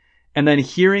that, and then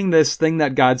hearing this thing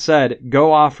that God said,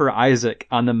 go offer Isaac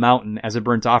on the mountain as a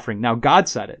burnt offering. Now, God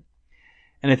said it.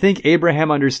 And I think Abraham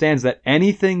understands that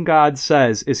anything God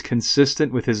says is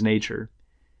consistent with his nature.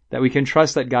 That we can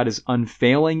trust that God is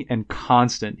unfailing and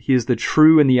constant. He is the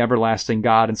true and the everlasting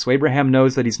God. And so Abraham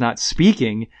knows that he's not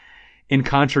speaking in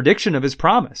contradiction of his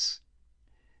promise,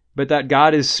 but that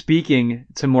God is speaking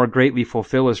to more greatly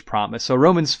fulfill his promise. So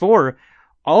Romans 4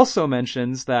 also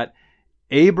mentions that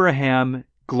Abraham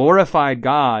glorified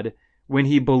God when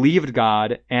he believed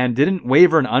God and didn't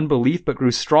waver in unbelief, but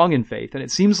grew strong in faith. And it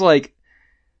seems like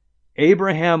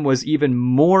Abraham was even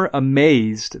more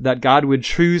amazed that God would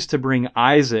choose to bring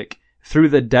Isaac through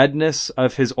the deadness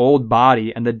of his old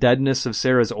body and the deadness of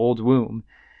Sarah's old womb.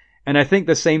 And I think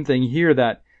the same thing here,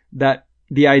 that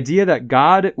the idea that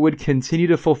God would continue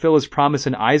to fulfill his promise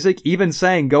in Isaac, even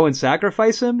saying, go and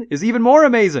sacrifice him, is even more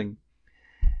amazing.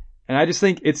 And I just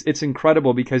think it's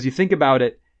incredible, because you think about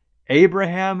it,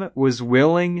 Abraham was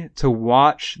willing to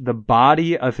watch the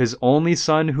body of his only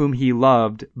son whom he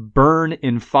loved burn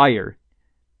in fire.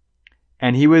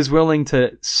 And he was willing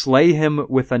to slay him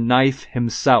with a knife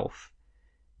himself,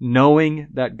 knowing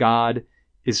that God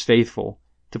is faithful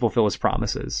to fulfill his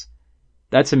promises.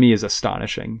 That to me is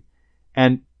astonishing.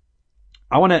 And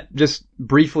I want to just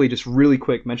briefly, just really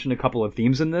quick, mention a couple of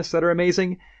themes in this that are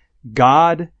amazing.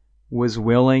 God was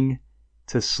willing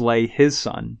to slay his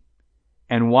son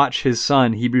and watch his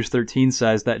son. Hebrews 13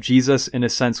 says that Jesus, in a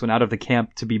sense, went out of the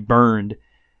camp to be burned.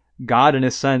 God, in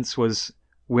a sense, was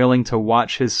willing to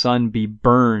watch his son be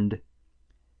burned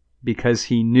because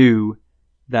he knew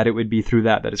that it would be through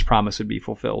that his promise would be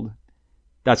fulfilled.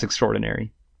 That's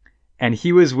extraordinary. And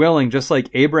he was willing, just like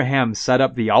Abraham set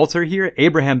up the altar here,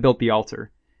 Abraham built the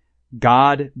altar.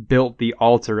 God built the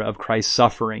altar of Christ's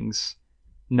sufferings,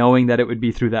 knowing that it would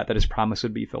be through that his promise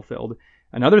would be fulfilled.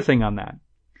 Another thing on that,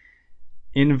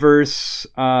 in verse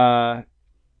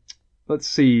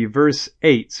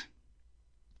 8,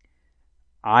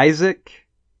 Isaac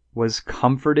was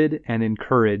comforted and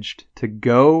encouraged to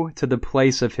go to the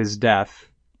place of his death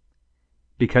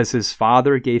because his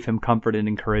father gave him comfort and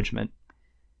encouragement.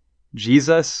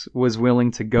 Jesus was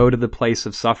willing to go to the place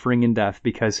of suffering and death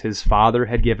because his father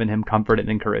had given him comfort and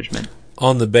encouragement.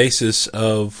 On the basis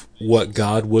of what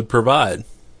God would provide.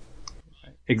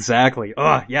 Exactly.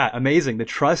 Oh, yeah, amazing. The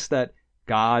trust that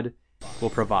God will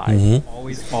provide.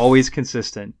 Mm-hmm. Always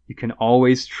consistent. You can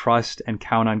always trust and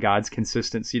count on God's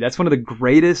consistency. That's one of the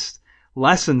greatest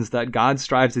lessons that God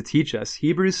strives to teach us.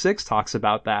 Hebrews 6 talks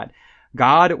about that.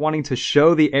 God wanting to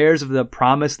show the heirs of the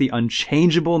promise the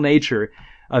unchangeable nature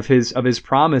of his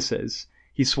promises.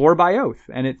 He swore by oath,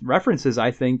 and it references,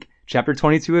 I think, chapter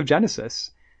 22 of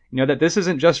Genesis. You know, that this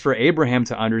isn't just for Abraham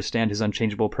to understand his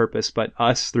unchangeable purpose, but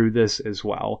us through this as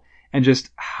well. And just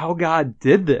how God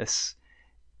did this.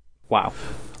 Wow.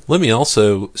 Let me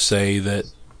also say that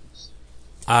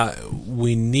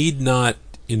we need not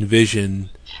envision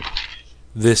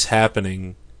this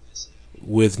happening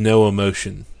with no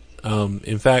emotion.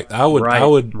 In fact, I would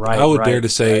dare to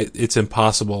say it's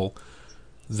impossible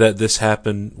that this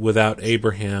happened without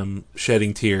Abraham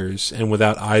shedding tears and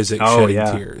without Isaac shedding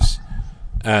tears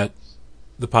at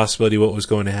the possibility of what was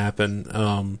going to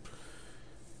happen.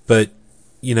 But,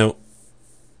 you know,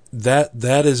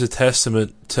 that is a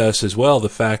testament to us as well, the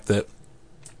fact that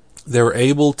they were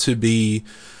able to be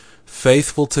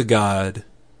faithful to God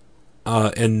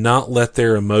and not let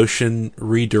their emotion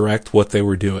redirect what they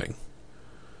were doing.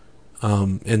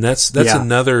 And that's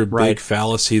another big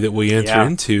fallacy that we enter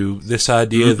into, this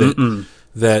idea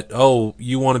that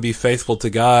you want to be faithful to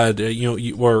God, or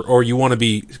you want to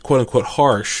be quote unquote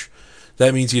harsh.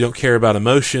 That means you don't care about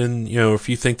emotion. You know, if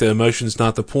you think that emotion's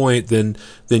not the point, then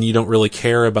you don't really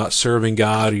care about serving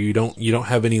God, or you don't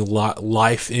have any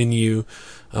life in you.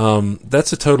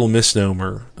 That's a total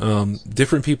misnomer.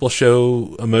 Different people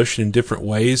show emotion in different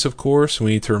ways, of course.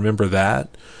 We need to remember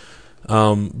that.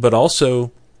 But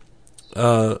also,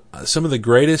 some of the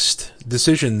greatest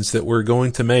decisions that we're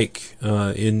going to make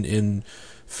in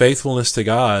faithfulness to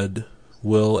God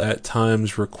will at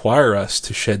times require us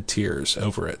to shed tears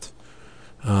over it.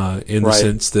 In the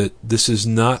sense that this is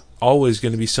not always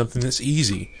going to be something that's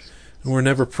easy. And we're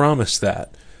never promised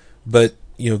that. But,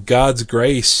 you know, God's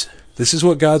grace, this is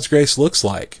what God's grace looks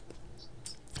like.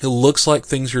 It looks like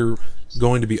things are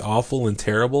going to be awful and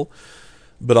terrible,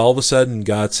 but all of a sudden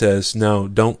God says, no,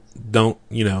 don't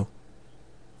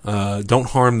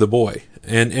harm the boy.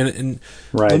 And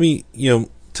let me,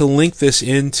 to link this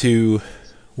into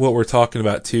what we're talking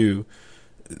about too,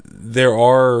 there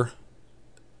are,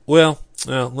 let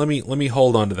me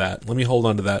hold on to that.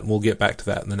 And we'll get back to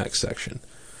that in the next section.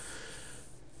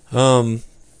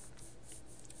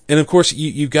 And of course,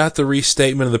 you've got the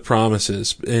restatement of the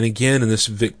promises, and again in this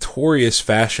victorious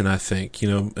fashion, I think,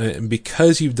 and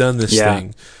because you've done this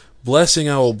thing, blessing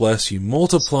I will bless you,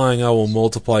 multiplying I will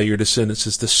multiply your descendants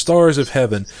as the stars of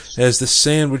heaven, as the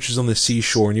sand which is on the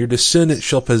seashore, and your descendants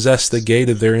shall possess the gate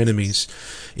of their enemies.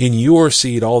 In your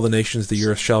seed all the nations of the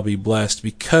earth shall be blessed,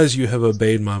 because you have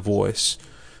obeyed my voice.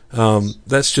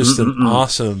 That's just an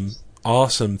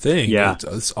awesome thing. Yeah.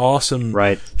 It's awesome,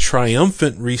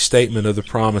 triumphant restatement of the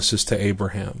promises to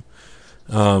Abraham.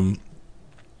 How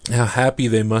happy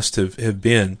they must have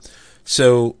been.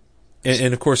 So,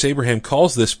 and of course, Abraham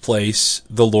calls this place,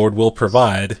 the Lord will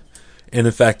provide. And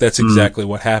in fact, that's exactly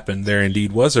what happened. There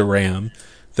indeed was a ram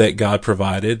that God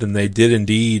provided, and they did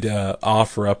indeed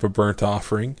offer up a burnt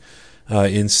offering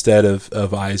instead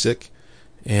of Isaac.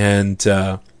 And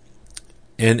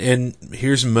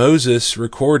here's Moses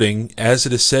recording, as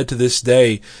it is said to this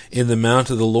day, in the mount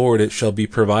of the Lord it shall be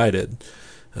provided.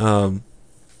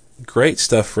 Great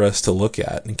stuff for us to look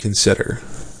at and consider.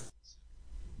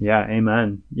 Yeah,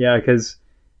 amen. Yeah, because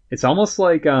it's almost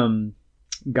like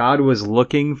God was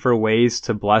looking for ways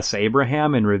to bless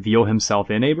Abraham and reveal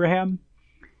himself in Abraham.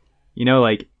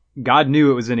 Like God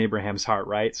knew it was in Abraham's heart,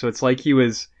 right? So it's like he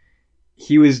was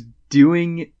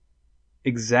doing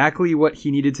exactly what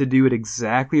he needed to do at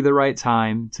exactly the right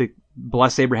time to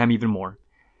bless Abraham even more.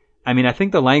 I mean, I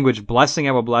think the language, blessing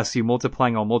I will bless you,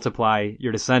 multiplying I'll multiply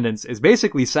your descendants, is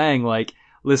basically saying, like,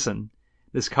 listen,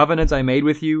 this covenant I made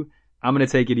with you, I'm going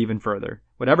to take it even further.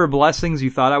 Whatever blessings you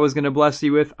thought I was going to bless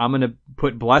you with, I'm going to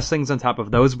put blessings on top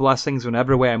of those blessings.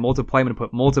 Whenever way I multiply, I'm going to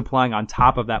put multiplying on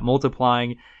top of that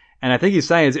multiplying. And I think he's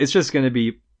saying it's just going to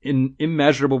be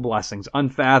immeasurable blessings,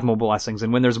 unfathomable blessings.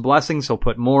 And when there's blessings, he'll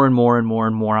put more and more and more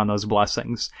and more on those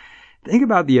blessings. Think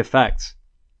about the effect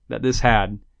that this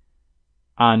had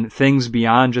on things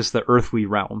beyond just the earthly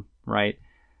realm, right?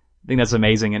 I think that's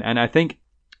amazing. And I think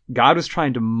God was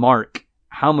trying to mark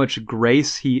how much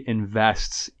grace he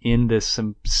invests in this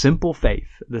simple faith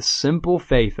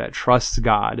that trusts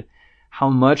God, how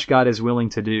much God is willing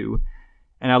to do.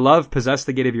 And I love possess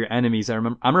the gate of your enemies.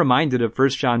 I'm reminded of 1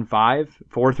 John 5,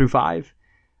 4 through 5,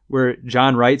 where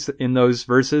John writes in those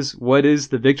verses, what is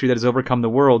the victory that has overcome the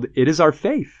world? It is our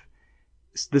faith.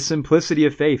 It's the simplicity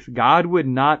of faith. God would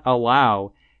not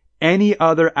allow any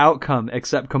other outcome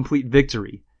except complete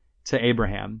victory to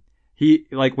Abraham.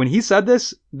 When he said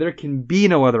this, there can be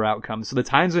no other outcome. So the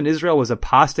times when Israel was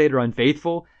apostate or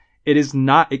unfaithful,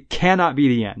 it cannot be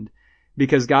the end,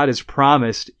 because God has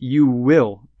promised you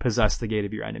will possess the gate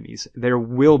of your enemies. There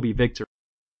will be victory.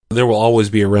 There will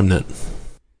always be a remnant.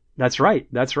 That's right.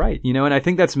 And I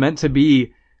think that's meant to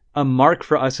be a mark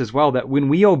for us as well, that when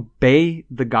we obey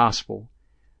the gospel,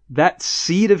 that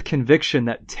seed of conviction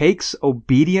that takes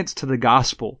obedience to the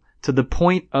gospel to the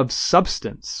point of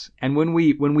substance. And when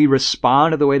we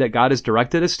respond to the way that God has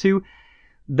directed us to,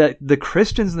 that the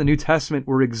Christians in the New Testament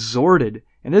were exhorted,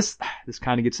 and this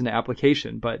kind of gets into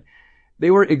application, but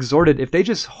they were exhorted, if they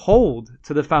just hold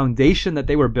to the foundation that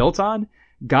they were built on,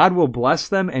 God will bless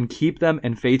them and keep them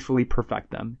and faithfully perfect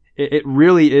them. It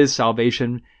really is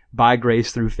salvation by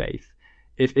grace through faith.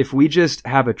 If we just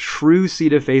have a true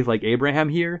seed of faith like Abraham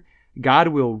here, God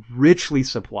will richly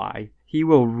supply. He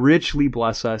will richly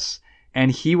bless us,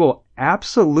 and he will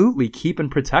absolutely keep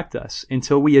and protect us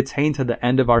until we attain to the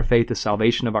end of our faith, the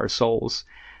salvation of our souls.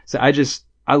 So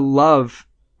I love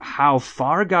how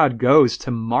far God goes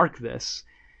to mark this.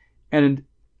 And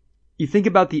you think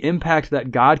about the impact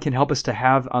that God can help us to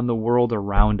have on the world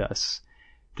around us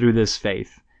through this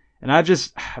faith. And I've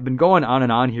been going on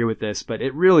and on here with this, but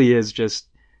it really is just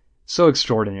so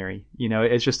extraordinary.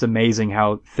 It's just amazing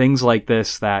how things like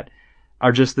this that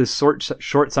are just this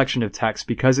short section of text,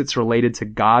 because it's related to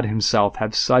God himself,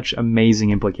 have such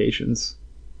amazing implications.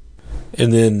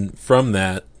 And then from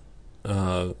that,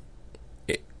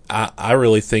 I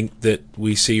really think that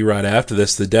we see right after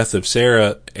this, the death of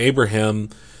Sarah, Abraham,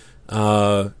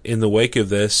 in the wake of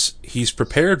this, he's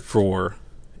prepared for,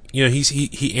 he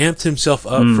amped himself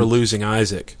up for losing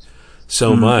Isaac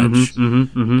so much.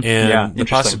 And the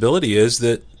possibility is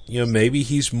that, maybe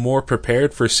he's more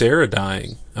prepared for Sarah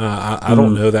dying. I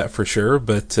don't know that for sure,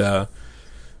 but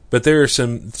there are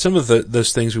some of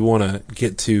those things we want to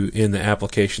get to in the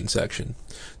application section.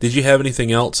 Did you have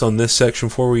anything else on this section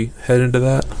before we head into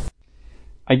that?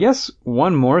 I guess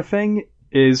one more thing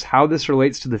is how this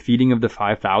relates to the feeding of the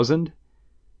 5,000.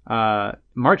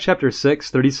 Mark chapter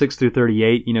 6, 36 through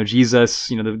 38, Jesus,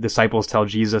 the disciples tell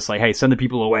Jesus, like, hey, send the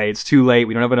people away. It's too late.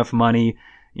 We don't have enough money.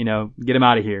 Get them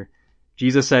out of here.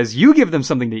 Jesus says, you give them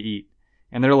something to eat.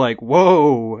 And they're like,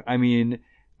 whoa,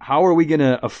 how are we going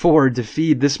to afford to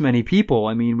feed this many people?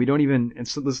 We don't even, and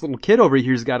so this little kid over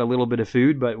here's got a little bit of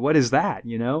food, but what is that,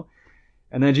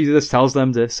 And then Jesus tells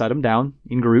them to set them down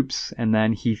in groups, and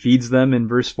then he feeds them in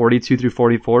verse 42 through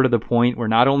 44 to the point where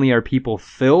not only are people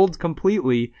filled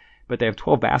completely, but they have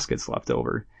 12 baskets left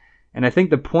over. And I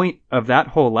think the point of that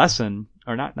whole lesson,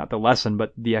 or not the lesson,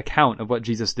 but the account of what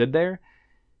Jesus did there,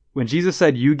 when Jesus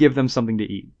said, you give them something to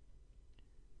eat,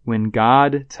 when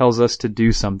God tells us to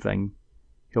do something,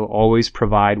 he'll always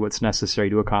provide what's necessary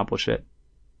to accomplish it.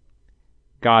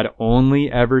 God only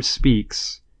ever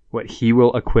speaks what he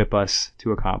will equip us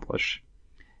to accomplish.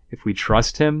 If we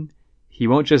trust him, he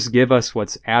won't just give us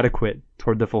what's adequate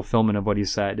toward the fulfillment of what he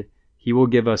said. He will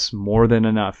give us more than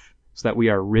enough so that we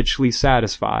are richly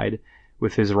satisfied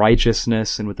with his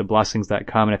righteousness and with the blessings that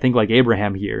come. And I think like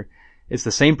Abraham here, it's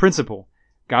the same principle.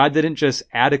 God didn't just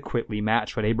adequately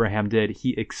match what Abraham did,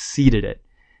 he exceeded it.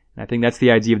 And I think that's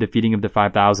the idea of the feeding of the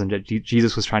 5,000 that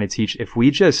Jesus was trying to teach. If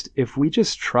we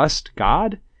just trust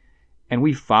God and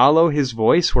we follow his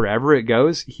voice wherever it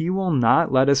goes, he will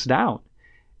not let us down.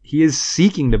 He is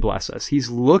seeking to bless us. He's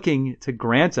looking to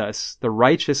grant us the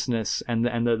righteousness and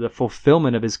the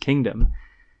fulfillment of his kingdom.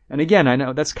 And again, I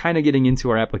know that's kind of getting into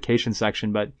our application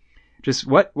section, but just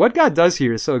what God does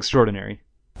here is so extraordinary.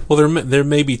 Well, there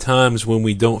may be times when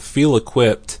we don't feel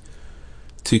equipped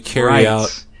to carry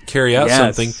out Yes.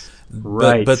 something,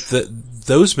 Right. but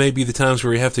those may be the times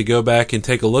where we have to go back and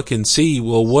take a look and see,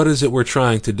 well, what is it we're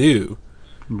trying to do?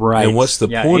 Right. And what's the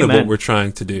point amen. of what we're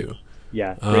trying to do?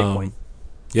 Yeah, great point.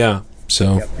 Yeah.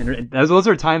 So Yep. And those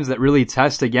are times that really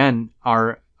test, again,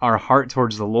 our heart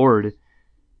towards the Lord,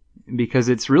 because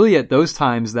it's really at those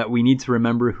times that we need to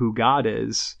remember who God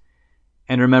is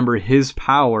and remember his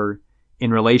power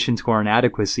in relation to our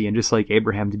inadequacy, and just like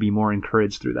Abraham, to be more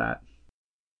encouraged through that.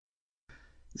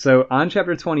 So on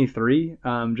chapter 23,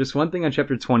 just one thing on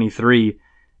chapter 23,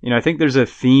 I think there's a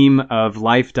theme of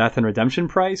life, death, and redemption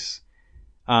price.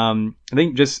 I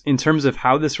think just in terms of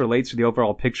how this relates to the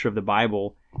overall picture of the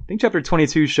Bible, I think chapter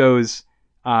 22 shows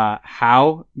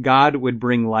how God would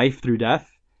bring life through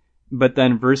death, but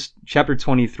then chapter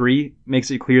 23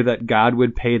 makes it clear that God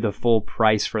would pay the full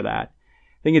price for that.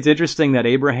 I think it's interesting that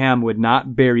Abraham would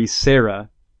not bury Sarah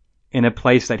in a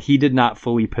place that he did not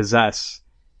fully possess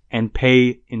and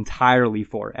pay entirely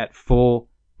for at full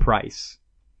price.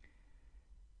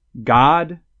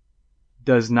 God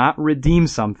does not redeem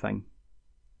something.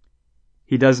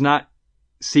 He does not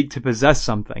seek to possess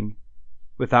something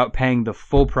without paying the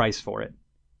full price for it.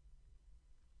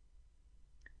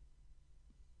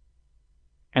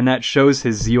 And that shows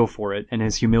his zeal for it and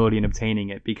his humility in obtaining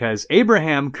it, because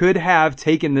Abraham could have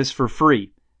taken this for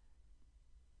free.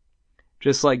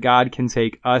 Just like God can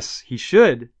take us, he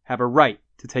should have a right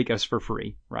to take us for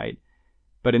free, right?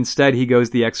 But instead he goes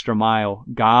the extra mile.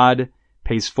 God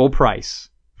pays full price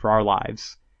for our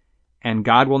lives, and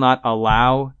God will not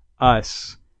allow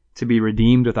us to be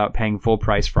redeemed without paying full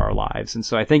price for our lives. And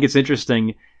so I think it's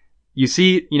interesting. You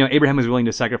see, Abraham was willing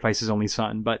to sacrifice his only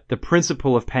son, but the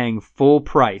principle of paying full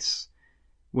price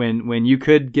when you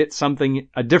could get something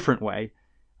a different way,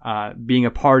 being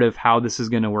a part of how this is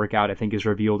going to work out, I think is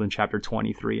revealed in chapter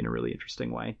 23 in a really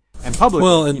interesting way. And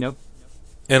publicly,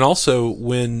 and also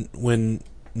when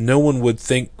no one would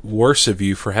think worse of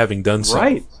you for having done so.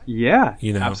 Right. Yeah.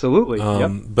 Absolutely.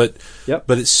 But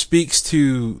it speaks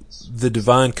to the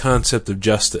divine concept of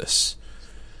justice.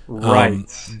 Right.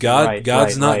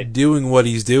 God's not doing what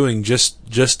he's doing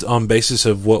just on basis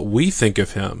of what we think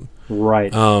of him.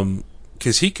 Right.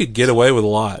 Because he could get away with a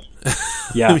lot.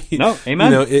 Yeah. No.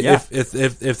 Amen.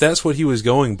 If that's what he was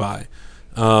going by.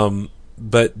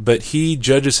 But he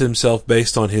judges himself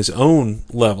based on his own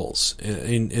levels,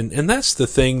 and that's the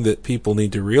thing that people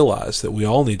need to realize, that we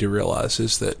all need to realize,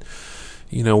 is that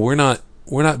we're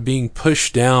not being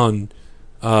pushed down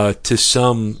to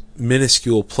some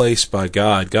minuscule place by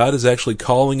God. God is actually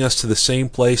calling us to the same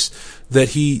place that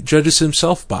he judges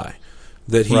himself by,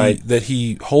 that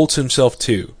he holds himself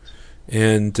to,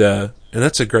 and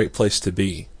that's a great place to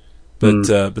be.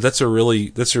 But that's a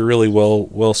really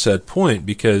well said point,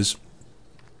 because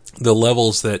the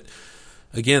level that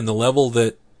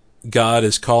God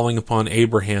is calling upon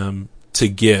Abraham to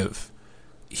give,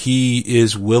 he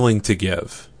is willing to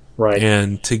give. Right.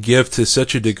 And to give to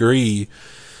such a degree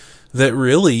that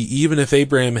really, even if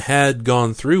Abraham had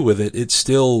gone through with it, it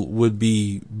still would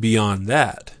be beyond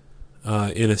that,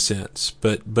 in a sense.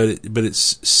 But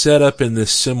it's set up in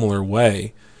this similar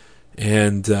way.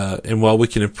 And while we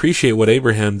can appreciate what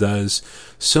Abraham does,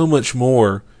 so much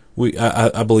more,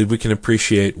 I believe we can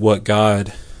appreciate what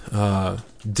God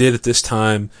did at this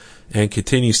time and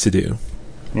continues to do.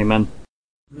 Amen.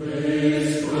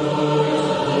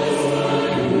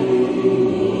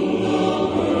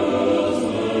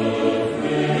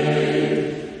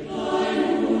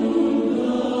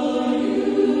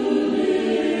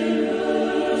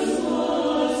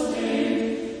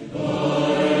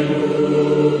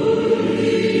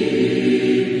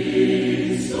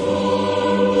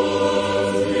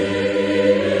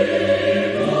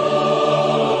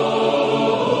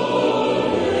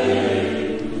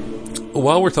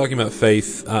 While we're talking about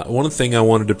faith, one thing I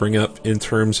wanted to bring up in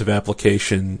terms of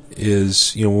application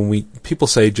is, when people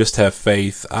say just have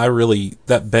faith,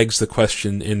 that begs the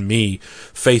question in me,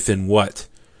 faith in what?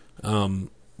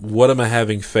 What am I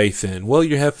having faith in? Well,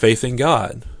 you have faith in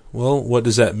God. Well, what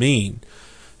does that mean?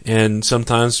 And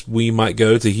sometimes we might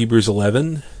go to Hebrews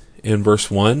 11 in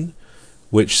verse 1,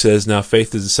 which says, "Now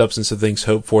faith is the substance of things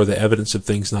hoped for, the evidence of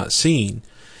things not seen."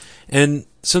 And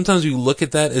sometimes we look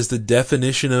at that as the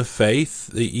definition of faith.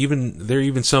 There are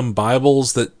even some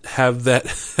Bibles that have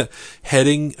that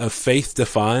heading of faith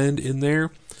defined in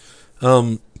there.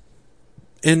 And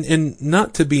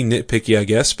not to be nitpicky, I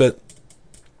guess, but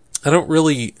I don't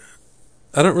really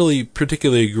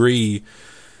particularly agree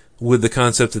with the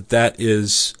concept that that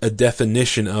is a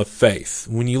definition of faith.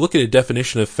 When you look at a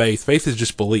definition of faith, faith is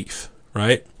just belief,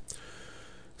 right?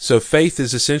 So faith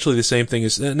is essentially the same thing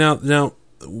as now.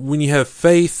 When you have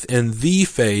faith and the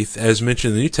faith, as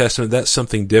mentioned in the New Testament, that's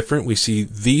something different. We see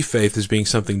the faith as being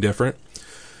something different.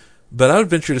 But I would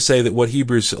venture to say that what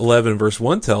Hebrews 11 verse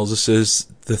 1 tells us is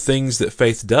the things that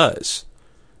faith does.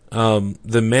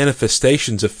 The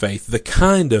manifestations of faith, the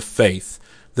kind of faith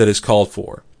that is called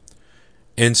for.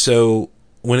 And so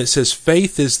when it says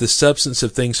faith is the substance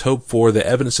of things hoped for, the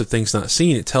evidence of things not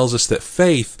seen, it tells us that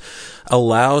faith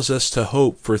allows us to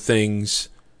hope for things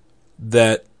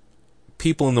that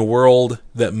people in the world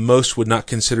that most would not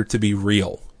consider to be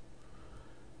real.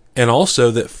 And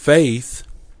also that faith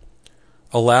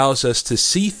allows us to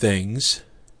see things,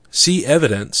 see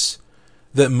evidence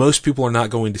that most people are not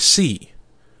going to see.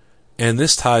 And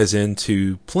this ties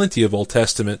into plenty of Old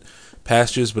Testament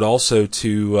passages, but also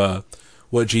to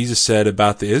what Jesus said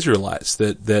about the Israelites,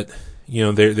 that their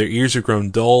ears have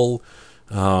grown dull.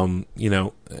 Why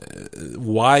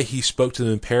he spoke to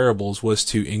them in parables was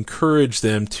to encourage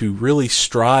them to really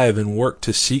strive and work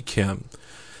to seek him.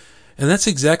 And that's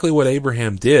exactly what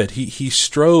Abraham did. He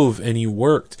strove and he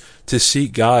worked to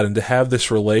seek God and to have this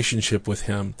relationship with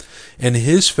him. And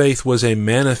his faith was a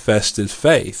manifested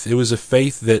faith. It was a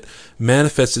faith that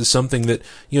manifested something that,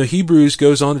 Hebrews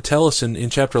goes on to tell us in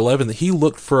chapter 11 that he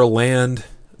looked for a land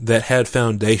that had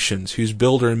foundations, whose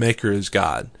builder and maker is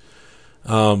God.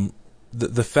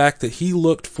 The fact that he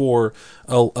looked for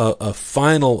a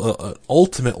final,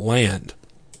 ultimate land.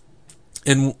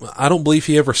 And I don't believe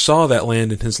he ever saw that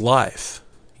land in his life,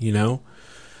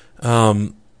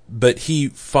 but he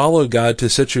followed God to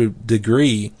such a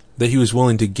degree that he was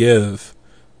willing to give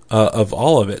of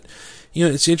all of it.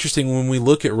 It's interesting when we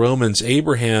look at Romans,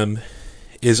 Abraham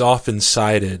is often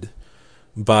cited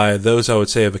by those, I would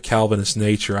say, of a Calvinist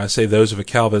nature. I say those of a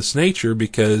Calvinist nature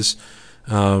because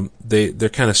they're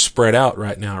kind of spread out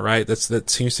right now, right?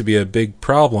 That seems to be a big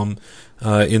problem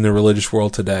in the religious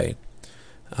world today.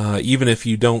 Even if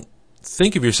you don't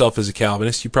think of yourself as a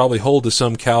Calvinist, you probably hold to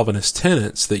some Calvinist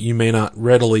tenets that you may not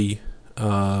readily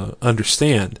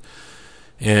understand.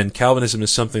 And Calvinism is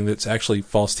something that's actually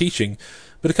false teaching.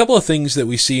 But a couple of things that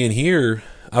we see in here,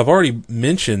 I've already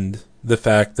mentioned the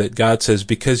fact that God says,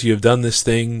 because you have done this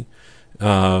thing,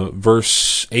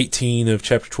 verse 18 of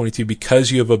chapter 22, because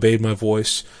you have obeyed my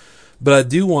voice. But I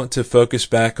do want to focus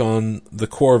back on the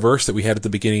core verse that we had at the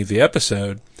beginning of the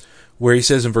episode, where he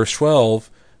says in verse 12,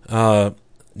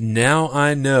 now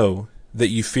I know that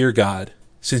you fear God,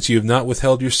 since you have not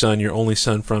withheld your son, your only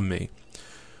son, from me.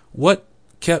 What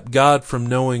kept God from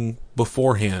knowing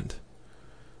beforehand?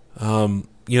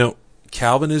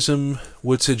 Calvinism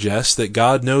would suggest that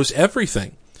God knows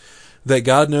everything, that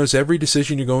God knows every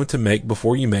decision you're going to make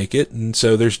before you make it, and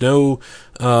so there's no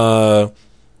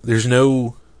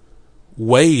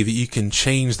way that you can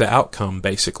change the outcome,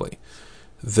 basically.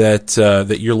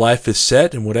 That your life is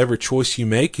set, and whatever choice you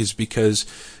make is because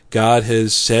God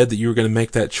has said that you were going to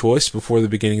make that choice before the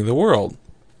beginning of the world.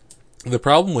 The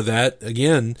problem with that,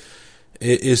 again,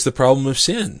 is the problem of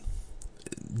sin.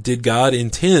 Did God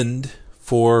intend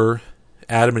for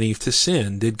Adam and Eve to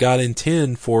sin? Did God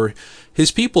intend for his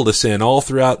people to sin all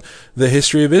throughout the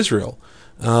history of Israel?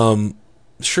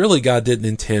 Surely God didn't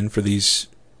intend for these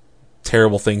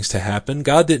terrible things to happen.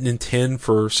 God didn't intend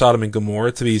for Sodom and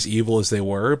Gomorrah to be as evil as they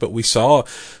were, but we saw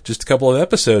just a couple of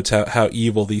episodes how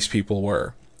evil these people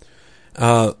were.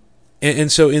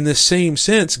 And so in the same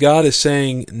sense, God is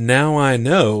saying, now I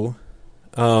know.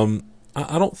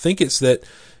 I don't think it's that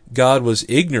God was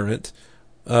ignorant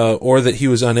or that he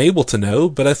was unable to know,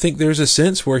 but I think there's a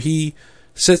sense where he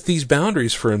sets these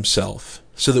boundaries for himself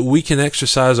so that we can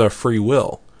exercise our free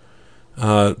will,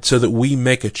 so that we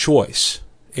make a choice.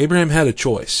 Abraham had a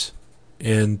choice,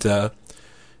 and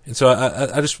so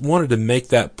I just wanted to make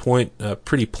that point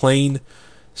pretty plain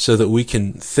so that we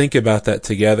can think about that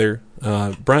together.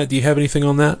 Bryant, do you have anything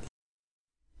on that?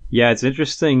 Yeah, it's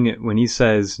interesting when he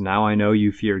says, now I know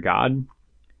you fear God.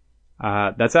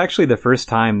 That's actually the first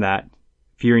time that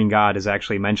fearing God is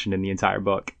actually mentioned in the entire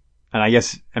book. And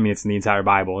it's in the entire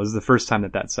Bible. It's the first time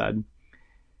that that's said.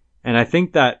 And I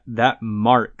think that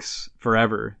marks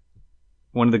forever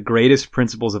one of the greatest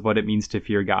principles of what it means to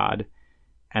fear God.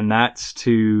 And that's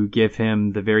to give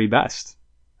him the very best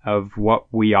of what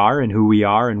we are and who we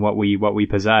are and what we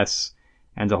possess,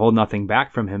 and to hold nothing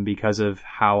back from him because of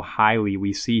how highly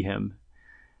we see him.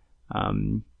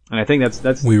 And I think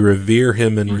that's we revere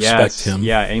him and respect him.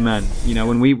 Yeah, amen.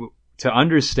 To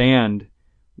understand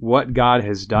what God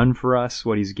has done for us,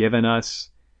 what he's given us,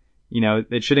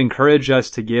 it should encourage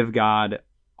us to give God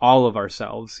all of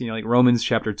ourselves. Like Romans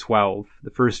chapter 12,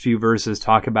 the first few verses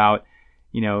talk about,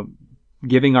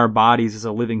 giving our bodies as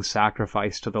a living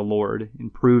sacrifice to the Lord,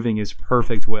 improving His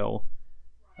perfect will.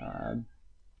 And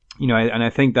I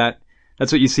think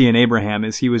that's what you see in Abraham,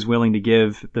 is he was willing to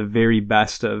give the very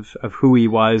best of who he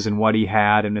was and what he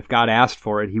had. And if God asked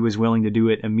for it, he was willing to do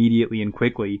it immediately and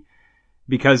quickly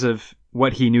because of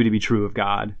what he knew to be true of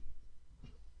God.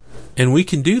 And we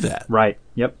can do that. Right.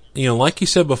 Yep. Like you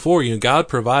said before, God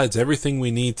provides everything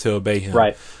we need to obey Him.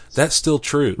 Right. That's still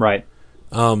true. Right.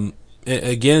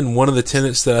 Again, one of the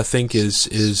tenets that I think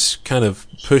is kind of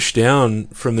pushed down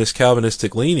from this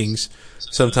Calvinistic leanings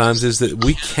sometimes is that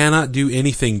we cannot do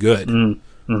anything good.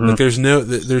 Mm-hmm. Like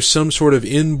there's some sort of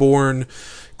inborn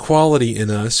quality in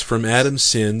us from Adam's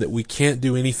sin that we can't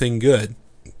do anything good.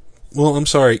 Well, I'm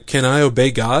sorry, can I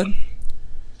obey God?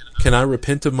 Can I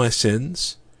repent of my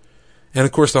sins? And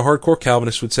of course the hardcore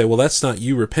Calvinists would say, well, that's not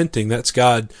you repenting, that's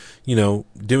God,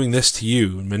 doing this to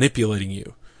you and manipulating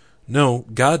you. No,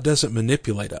 God doesn't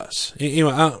manipulate us.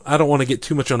 I don't want to get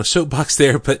too much on a soapbox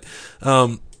there, but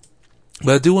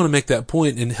I do want to make that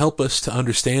point and help us to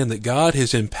understand that God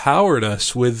has empowered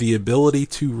us with the ability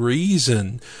to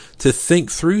reason, to think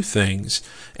through things.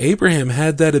 Abraham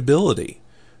had that ability.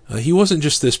 He wasn't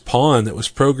just this pawn that was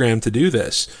programmed to do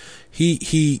this.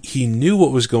 He knew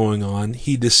what was going on.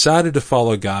 He decided to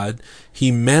follow God.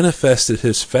 He manifested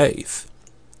his faith.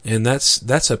 And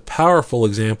that's a powerful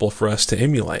example for us to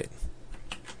emulate.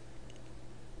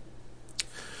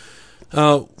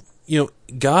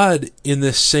 God, in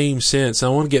this same sense, I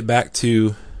want to get back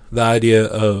to the idea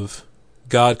of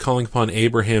God calling upon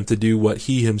Abraham to do what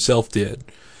he himself did.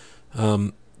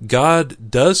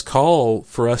 God does call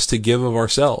for us to give of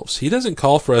ourselves. He doesn't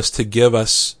call for us to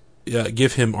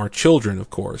give him our children, of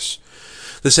course.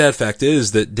 The sad fact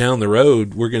is that down the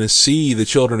road, we're going to see the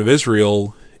children of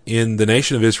Israel in the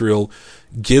nation of Israel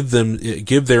give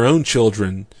their own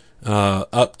children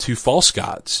up to false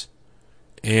gods.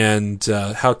 And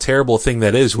how terrible a thing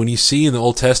that is. When you see in the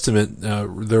Old Testament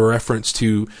the reference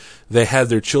to they had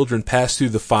their children pass through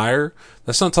the fire,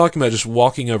 that's not talking about just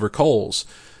walking over coals.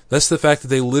 That's the fact that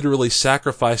they literally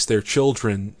sacrificed their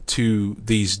children to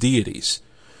these deities,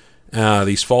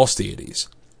 these false deities.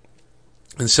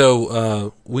 And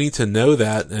so we need to know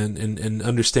that and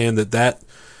understand that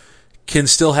can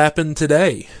still happen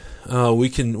today. We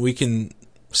can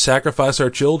sacrifice our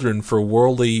children for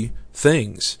worldly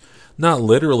things. Not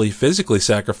literally physically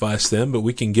sacrifice them, but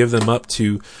we can give them up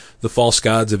to the false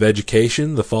gods of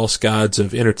education, the false gods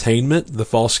of entertainment, the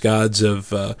false gods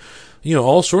of,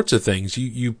 all sorts of things.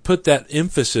 You put that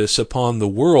emphasis upon the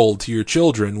world to your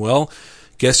children. Well,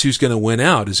 guess who's going to win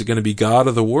out? Is it going to be God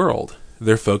or the world?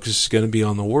 Their focus is going to be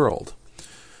on the world.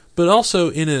 But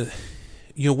also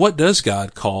what does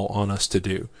God call on us to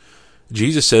do?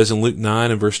 Jesus says in Luke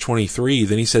 9 and verse 23,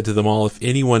 then he said to them all, if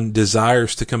anyone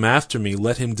desires to come after me,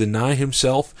 let him deny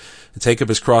himself and take up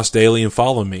his cross daily and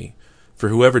follow me. For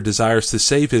whoever desires to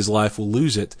save his life will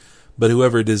lose it, but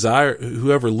whoever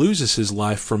loses his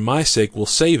life for my sake will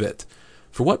save it.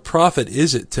 For what profit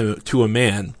is it to a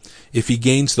man if he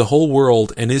gains the whole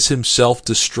world and is himself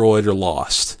destroyed or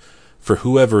lost? For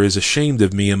whoever is ashamed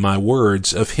of me and my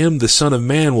words, of him the Son of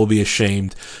Man will be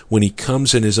ashamed when he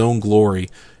comes in his own glory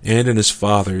and in his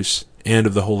Father's and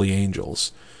of the holy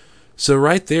angels. So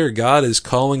right there, God is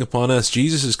calling upon us,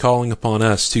 Jesus is calling upon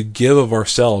us to give of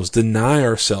ourselves, deny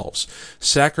ourselves,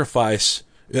 sacrifice,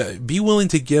 be willing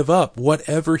to give up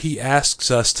whatever he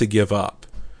asks us to give up.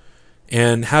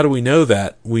 And how do we know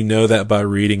that? We know that by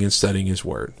reading and studying his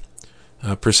word.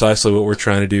 Precisely what we're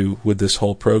trying to do with this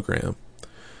whole program.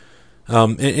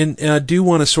 And I do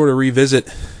want to sort of revisit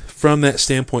from that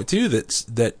standpoint too,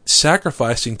 that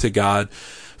sacrificing to God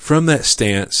from that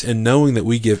stance and knowing that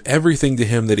we give everything to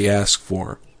him that he asks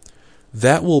for,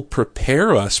 that will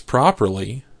prepare us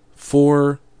properly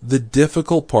for the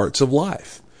difficult parts of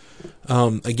life.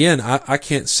 Again, I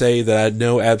can't say that I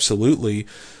know absolutely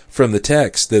from the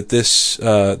text that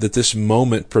this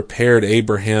moment prepared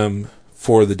Abraham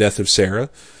for the death of Sarah,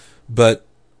 but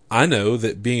I know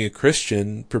that being a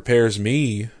Christian prepares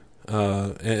me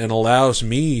and allows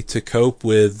me to cope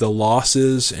with the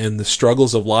losses and the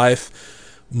struggles of life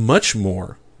much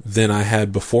more than I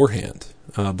had beforehand,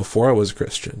 before I was a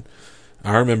Christian.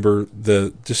 I remember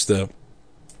just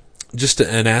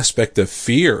an aspect of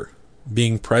fear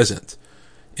being present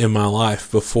in my life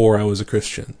before I was a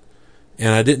Christian.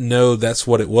 And I didn't know that's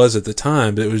what it was at the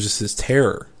time, but it was just this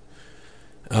terror.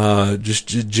 Just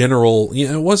general,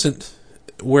 it wasn't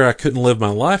where I couldn't live my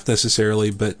life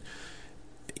necessarily, but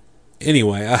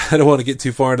anyway, I don't want to get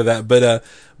too far into that,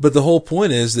 but the whole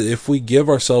point is that if we give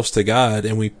ourselves to God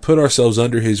and we put ourselves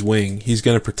under His wing, He's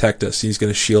going to protect us. He's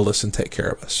going to shield us and take care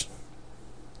of us.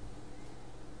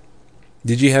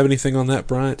 Did you have anything on that,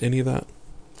 Bryant? Any of that?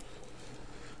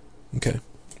 Okay.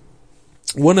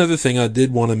 One other thing I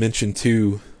did want to mention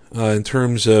too, in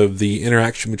terms of the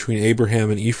interaction between Abraham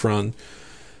and Ephron,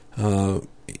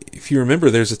 if you remember,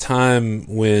 there's a time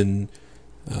when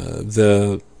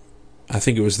I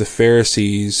think it was the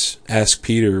Pharisees asked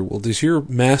Peter, well, does your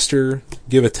master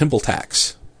give a temple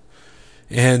tax?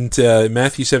 And in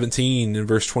Matthew 17 in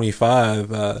verse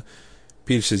 25,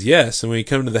 Peter says yes. And when he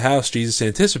came to the house, Jesus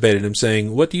anticipated him,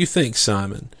 saying, what do you think,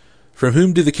 Simon? From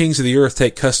whom do the kings of the earth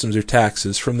take customs or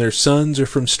taxes? From their sons or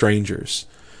from strangers?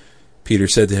 Peter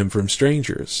said to him, from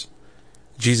strangers.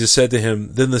 Jesus said to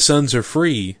him, then the sons are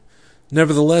free.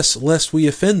 Nevertheless, lest we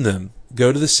offend them,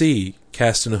 go to the sea,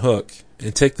 cast in a hook,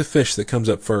 and take the fish that comes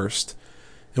up first.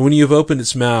 And when you have opened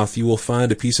its mouth, you will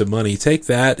find a piece of money. Take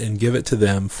that and give it to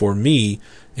them for me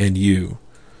and you.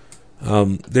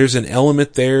 There's an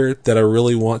element there that I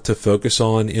really want to focus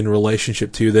on in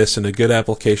relationship to this, and a good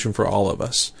application for all of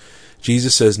us.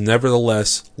 Jesus says,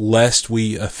 nevertheless, lest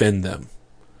we offend them.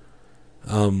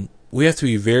 We have to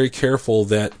be very careful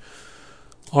that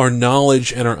our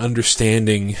knowledge and our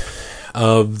understanding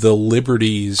of the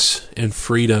liberties and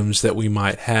freedoms that we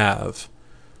might have,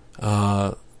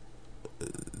 there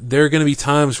are going to be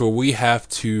times where we have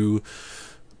to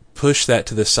push that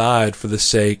to the side for the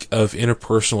sake of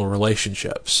interpersonal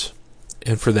relationships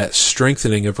and for that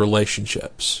strengthening of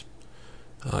relationships.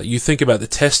 You think about the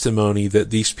testimony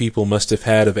that these people must have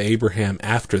had of Abraham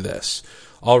after this.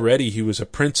 Already he was a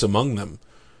prince among them,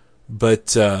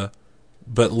 but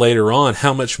later on,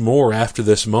 how much more after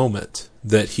this moment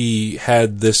that he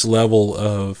had this level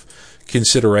of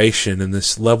consideration and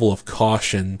this level of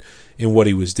caution in what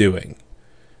he was doing.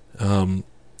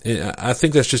 I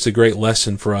think that's just a great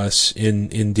lesson for us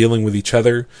in dealing with each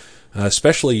other,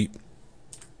 especially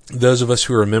those of us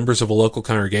who are members of a local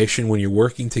congregation. When you're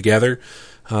working together,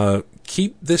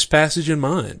 keep this passage in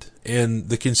mind and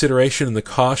the consideration and the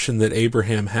caution that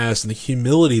Abraham has and the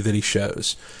humility that he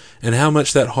shows, and how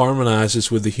much that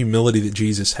harmonizes with the humility that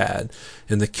Jesus had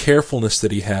and the carefulness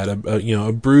that he had.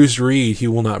 A bruised reed he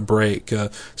will not break,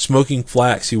 smoking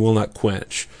flax he will not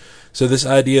quench. So this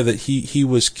idea that he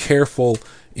was careful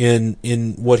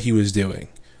in what he was doing.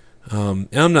 And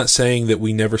I'm not saying that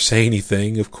we never say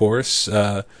anything, of course,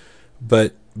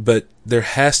 but there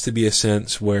has to be a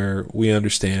sense where we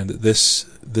understand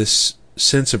this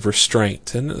sense of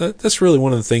restraint, and that's really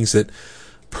one of the things that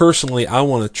personally I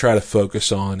want to try to focus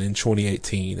on in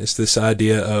 2018. Is this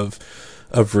idea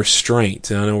of restraint.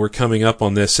 And I know we're coming up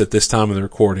on this at this time of the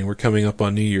recording. We're coming up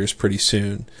on New Year's pretty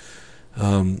soon.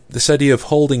 This idea of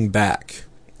holding back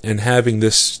and having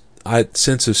this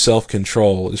sense of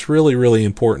self-control is really, really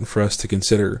important for us to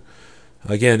consider.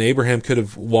 Again, Abraham could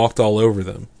have walked all over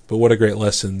them, but what a great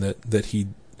lesson that he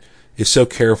is so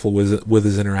careful with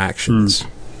his interactions.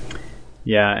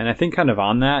 Yeah, and I think kind of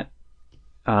on that,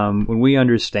 when we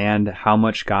understand how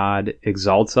much God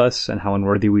exalts us and how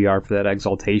unworthy we are for that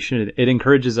exaltation, it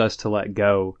encourages us to let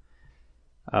go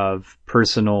of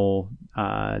personal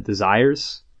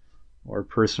desires or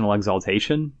personal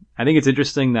exaltation. I think it's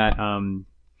interesting that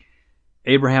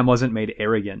Abraham wasn't made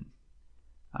arrogant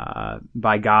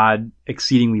by God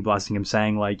exceedingly blessing him,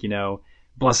 saying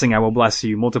blessing I will bless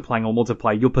you, multiplying I will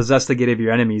multiply, you'll possess the gate of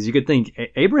your enemies. You could think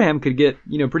Abraham could get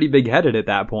pretty big-headed at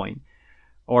that point.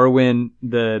 Or when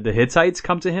the Hittites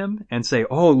come to him and say,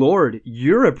 "Oh Lord,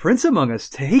 you're a prince among us,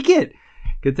 take it."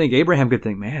 Abraham could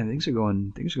think, man, things are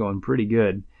going pretty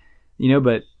good.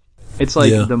 But it's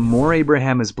like the more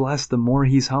Abraham is blessed, the more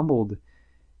he's humbled.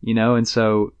 And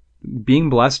so being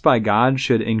blessed by God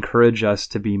should encourage us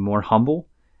to be more humble.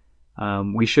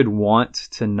 We should want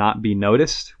to not be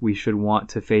noticed. We should want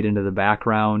to fade into the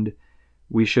background.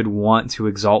 We should want to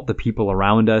exalt the people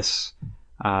around us.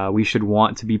 We should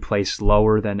want to be placed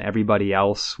lower than everybody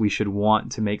else. We should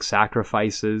want to make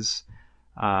sacrifices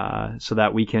so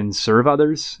that we can serve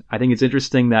others. I think it's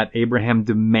interesting that Abraham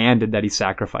demanded that he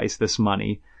sacrifice this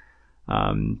money.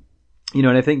 And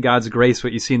I think God's grace,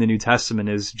 what you see in the New Testament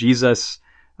is Jesus,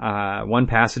 one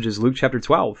passage is Luke chapter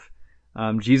 12.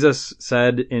 Jesus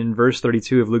said in verse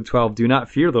 32 of Luke 12, "Do not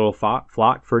fear, little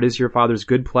flock, for it is your Father's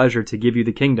good pleasure to give you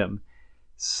the kingdom.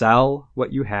 Sell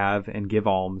what you have and give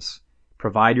alms.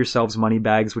 Provide yourselves money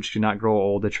bags which do not grow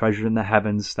old, a treasure in the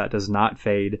heavens that does not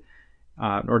fade,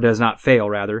 or does not fail,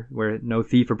 rather, where no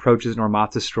thief approaches nor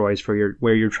moth destroys, for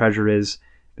where your treasure is,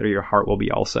 there your heart will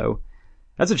be also."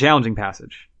 That's a challenging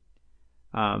passage.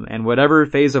 And whatever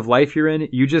phase of life you're in,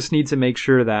 you just need to make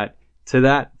sure that to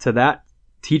that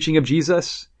teaching of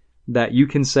Jesus that you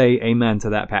can say amen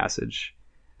to that passage.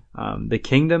 The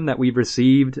kingdom that we've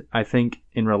received, I think,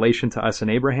 in relation to us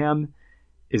and Abraham,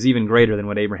 is even greater than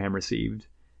what Abraham received.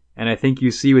 And I think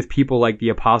you see with people like the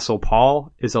Apostle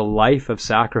Paul is a life of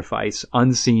sacrifice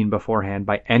unseen beforehand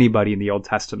by anybody in the Old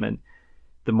Testament.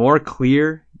 The more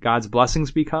clear God's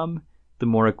blessings become, the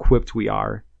more equipped we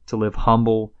are to live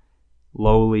humble,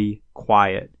 lowly,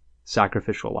 quiet,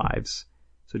 sacrificial lives.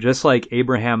 So just like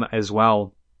Abraham as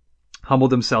well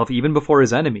humbled himself even before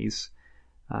his enemies,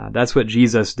 that's what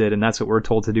Jesus did, and that's what we're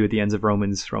told to do at the end of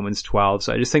Romans 12.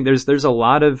 So I just think there's a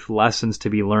lot of lessons to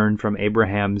be learned from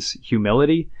Abraham's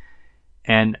humility,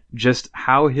 and just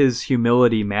how his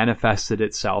humility manifested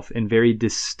itself in very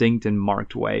distinct and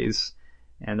marked ways.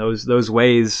 And those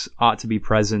ways ought to be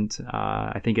present,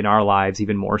 I think, in our lives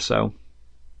even more so.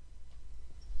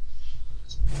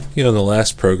 In the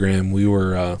last program, we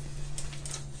were,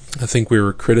 I think we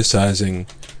were criticizing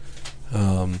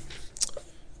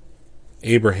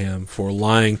Abraham for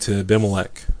lying to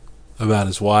Abimelech about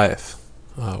his wife,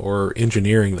 or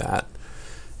engineering that.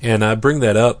 And I bring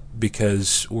that up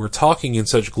because we're talking in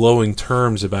such glowing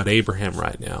terms about Abraham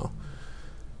right now.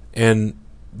 And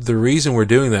the reason we're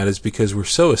doing that is because we're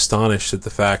so astonished at the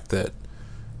fact that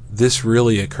this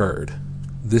really occurred.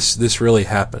 This really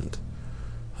happened.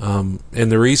 And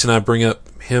the reason I bring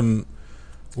up him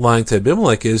lying to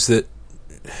Abimelech is that,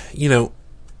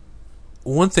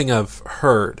 one thing I've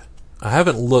heard, I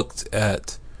haven't looked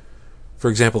at, for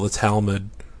example, the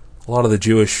Talmud, a lot of the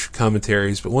Jewish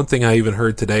commentaries, but one thing I even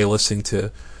heard today listening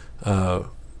to a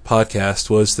podcast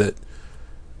was that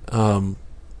a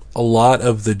lot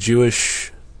of the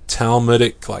Jewish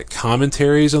Talmudic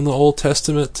commentaries on the Old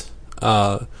Testament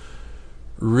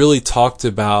really talked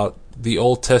about the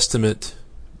Old Testament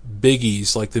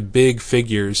biggies, like the big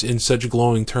figures, in such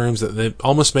glowing terms that they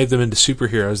almost made them into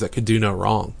superheroes that could do no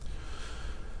wrong.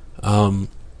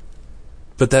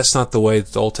 But that's not the way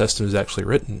the Old Testament is actually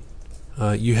written.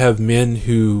 You have men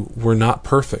who were not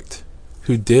perfect,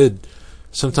 who did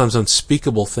sometimes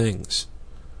unspeakable things.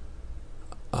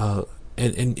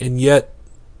 And yet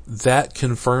that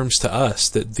confirms to us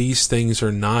that these things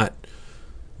are not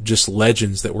just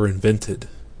legends that were invented.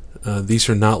 These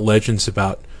are not legends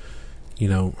about,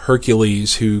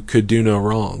 Hercules who could do no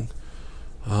wrong.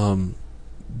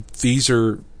 These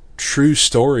are true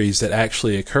stories that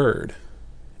actually occurred.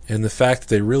 And the fact that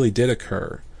they really did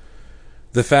occur,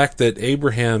 the fact that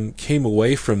Abraham came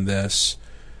away from this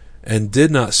and did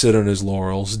not sit on his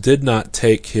laurels, did not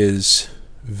take his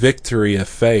victory of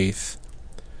faith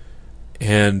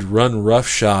and run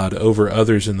roughshod over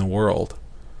others in the world.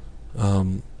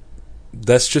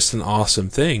 That's just an awesome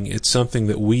thing. It's something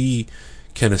that we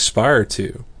can aspire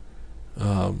to.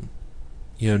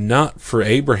 Not for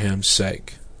Abraham's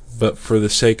sake, but for the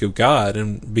sake of God,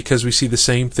 and because we see the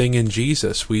same thing in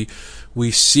Jesus. We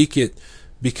seek it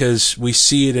because we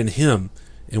see it in Him,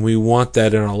 and we want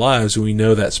that in our lives, and we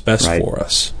know that's best for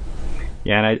us.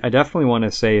 Yeah, and I definitely want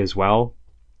to say as well,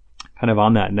 kind of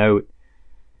on that note,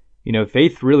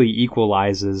 faith really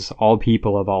equalizes all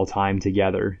people of all time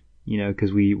together,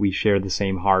 because we share the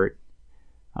same heart.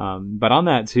 But on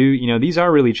that too, these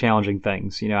are really challenging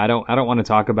things. I don't want to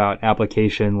talk about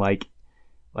application like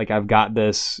I've got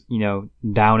this,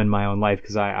 down in my own life,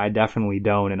 because I definitely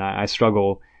don't. And I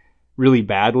struggle really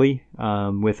badly,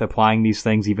 with applying these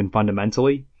things even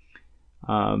fundamentally.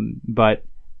 But,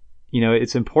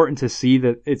 it's important to see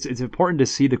that it's important to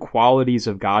see the qualities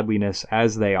of godliness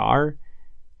as they are.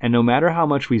 And no matter how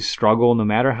much we struggle, no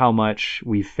matter how much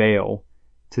we fail,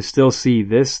 to still see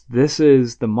this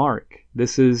is the mark.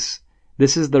 This is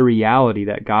the reality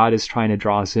that God is trying to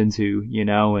draw us into,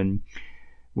 and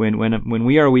when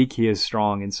we are weak, He is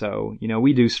strong. And so,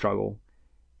 we do struggle,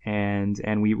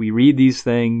 and we read these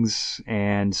things,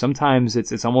 and sometimes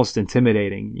it's almost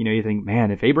intimidating. You think, man,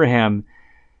 if Abraham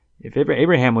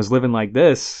was living like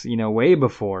this, way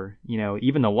before,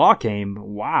 even the law came,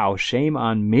 wow, shame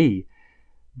on me.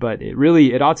 But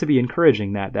it ought to be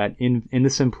encouraging that in the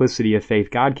simplicity of faith,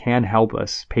 God can help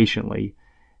us patiently.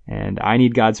 And I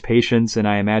need God's patience, and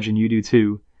I imagine you do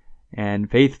too. And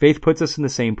faith puts us in the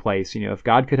same place. If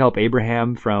God could help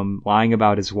Abraham from lying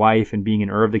about his wife and being in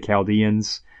Ur of the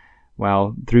Chaldeans,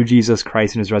 well, through Jesus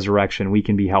Christ and His resurrection, we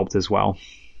can be helped as well.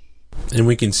 And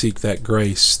we can seek that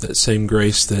grace, that same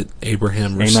grace that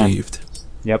Abraham received.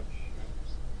 Yep.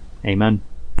 Amen.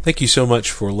 Thank you so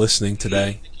much for listening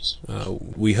today.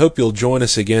 We hope you'll join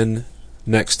us again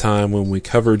next time when we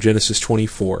cover Genesis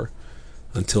 24.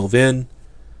 Until then,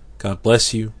 God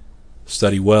bless you.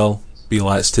 Study well. Be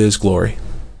lights to His glory.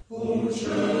 O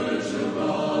church,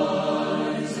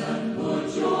 arise and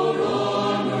put your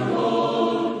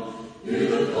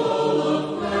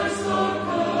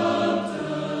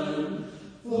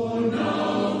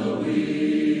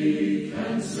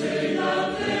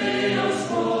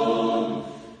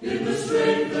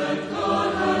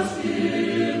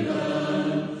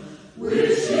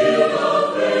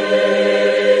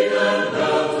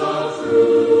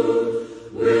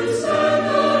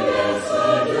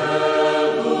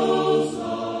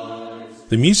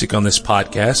The music on this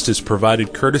podcast is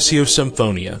provided courtesy of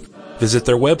Symphonia. Visit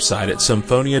their website at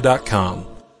symphonia.com.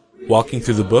 Walking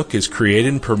Through the Book is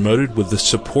created and promoted with the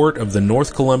support of the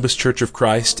North Columbus Church of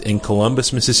Christ in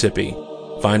Columbus, Mississippi.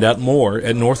 Find out more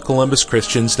at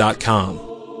northcolumbuschristians.com.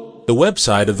 The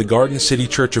website of the Garden City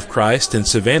Church of Christ in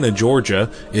Savannah,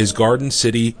 Georgia is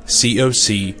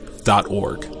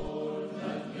gardencitycoc.org.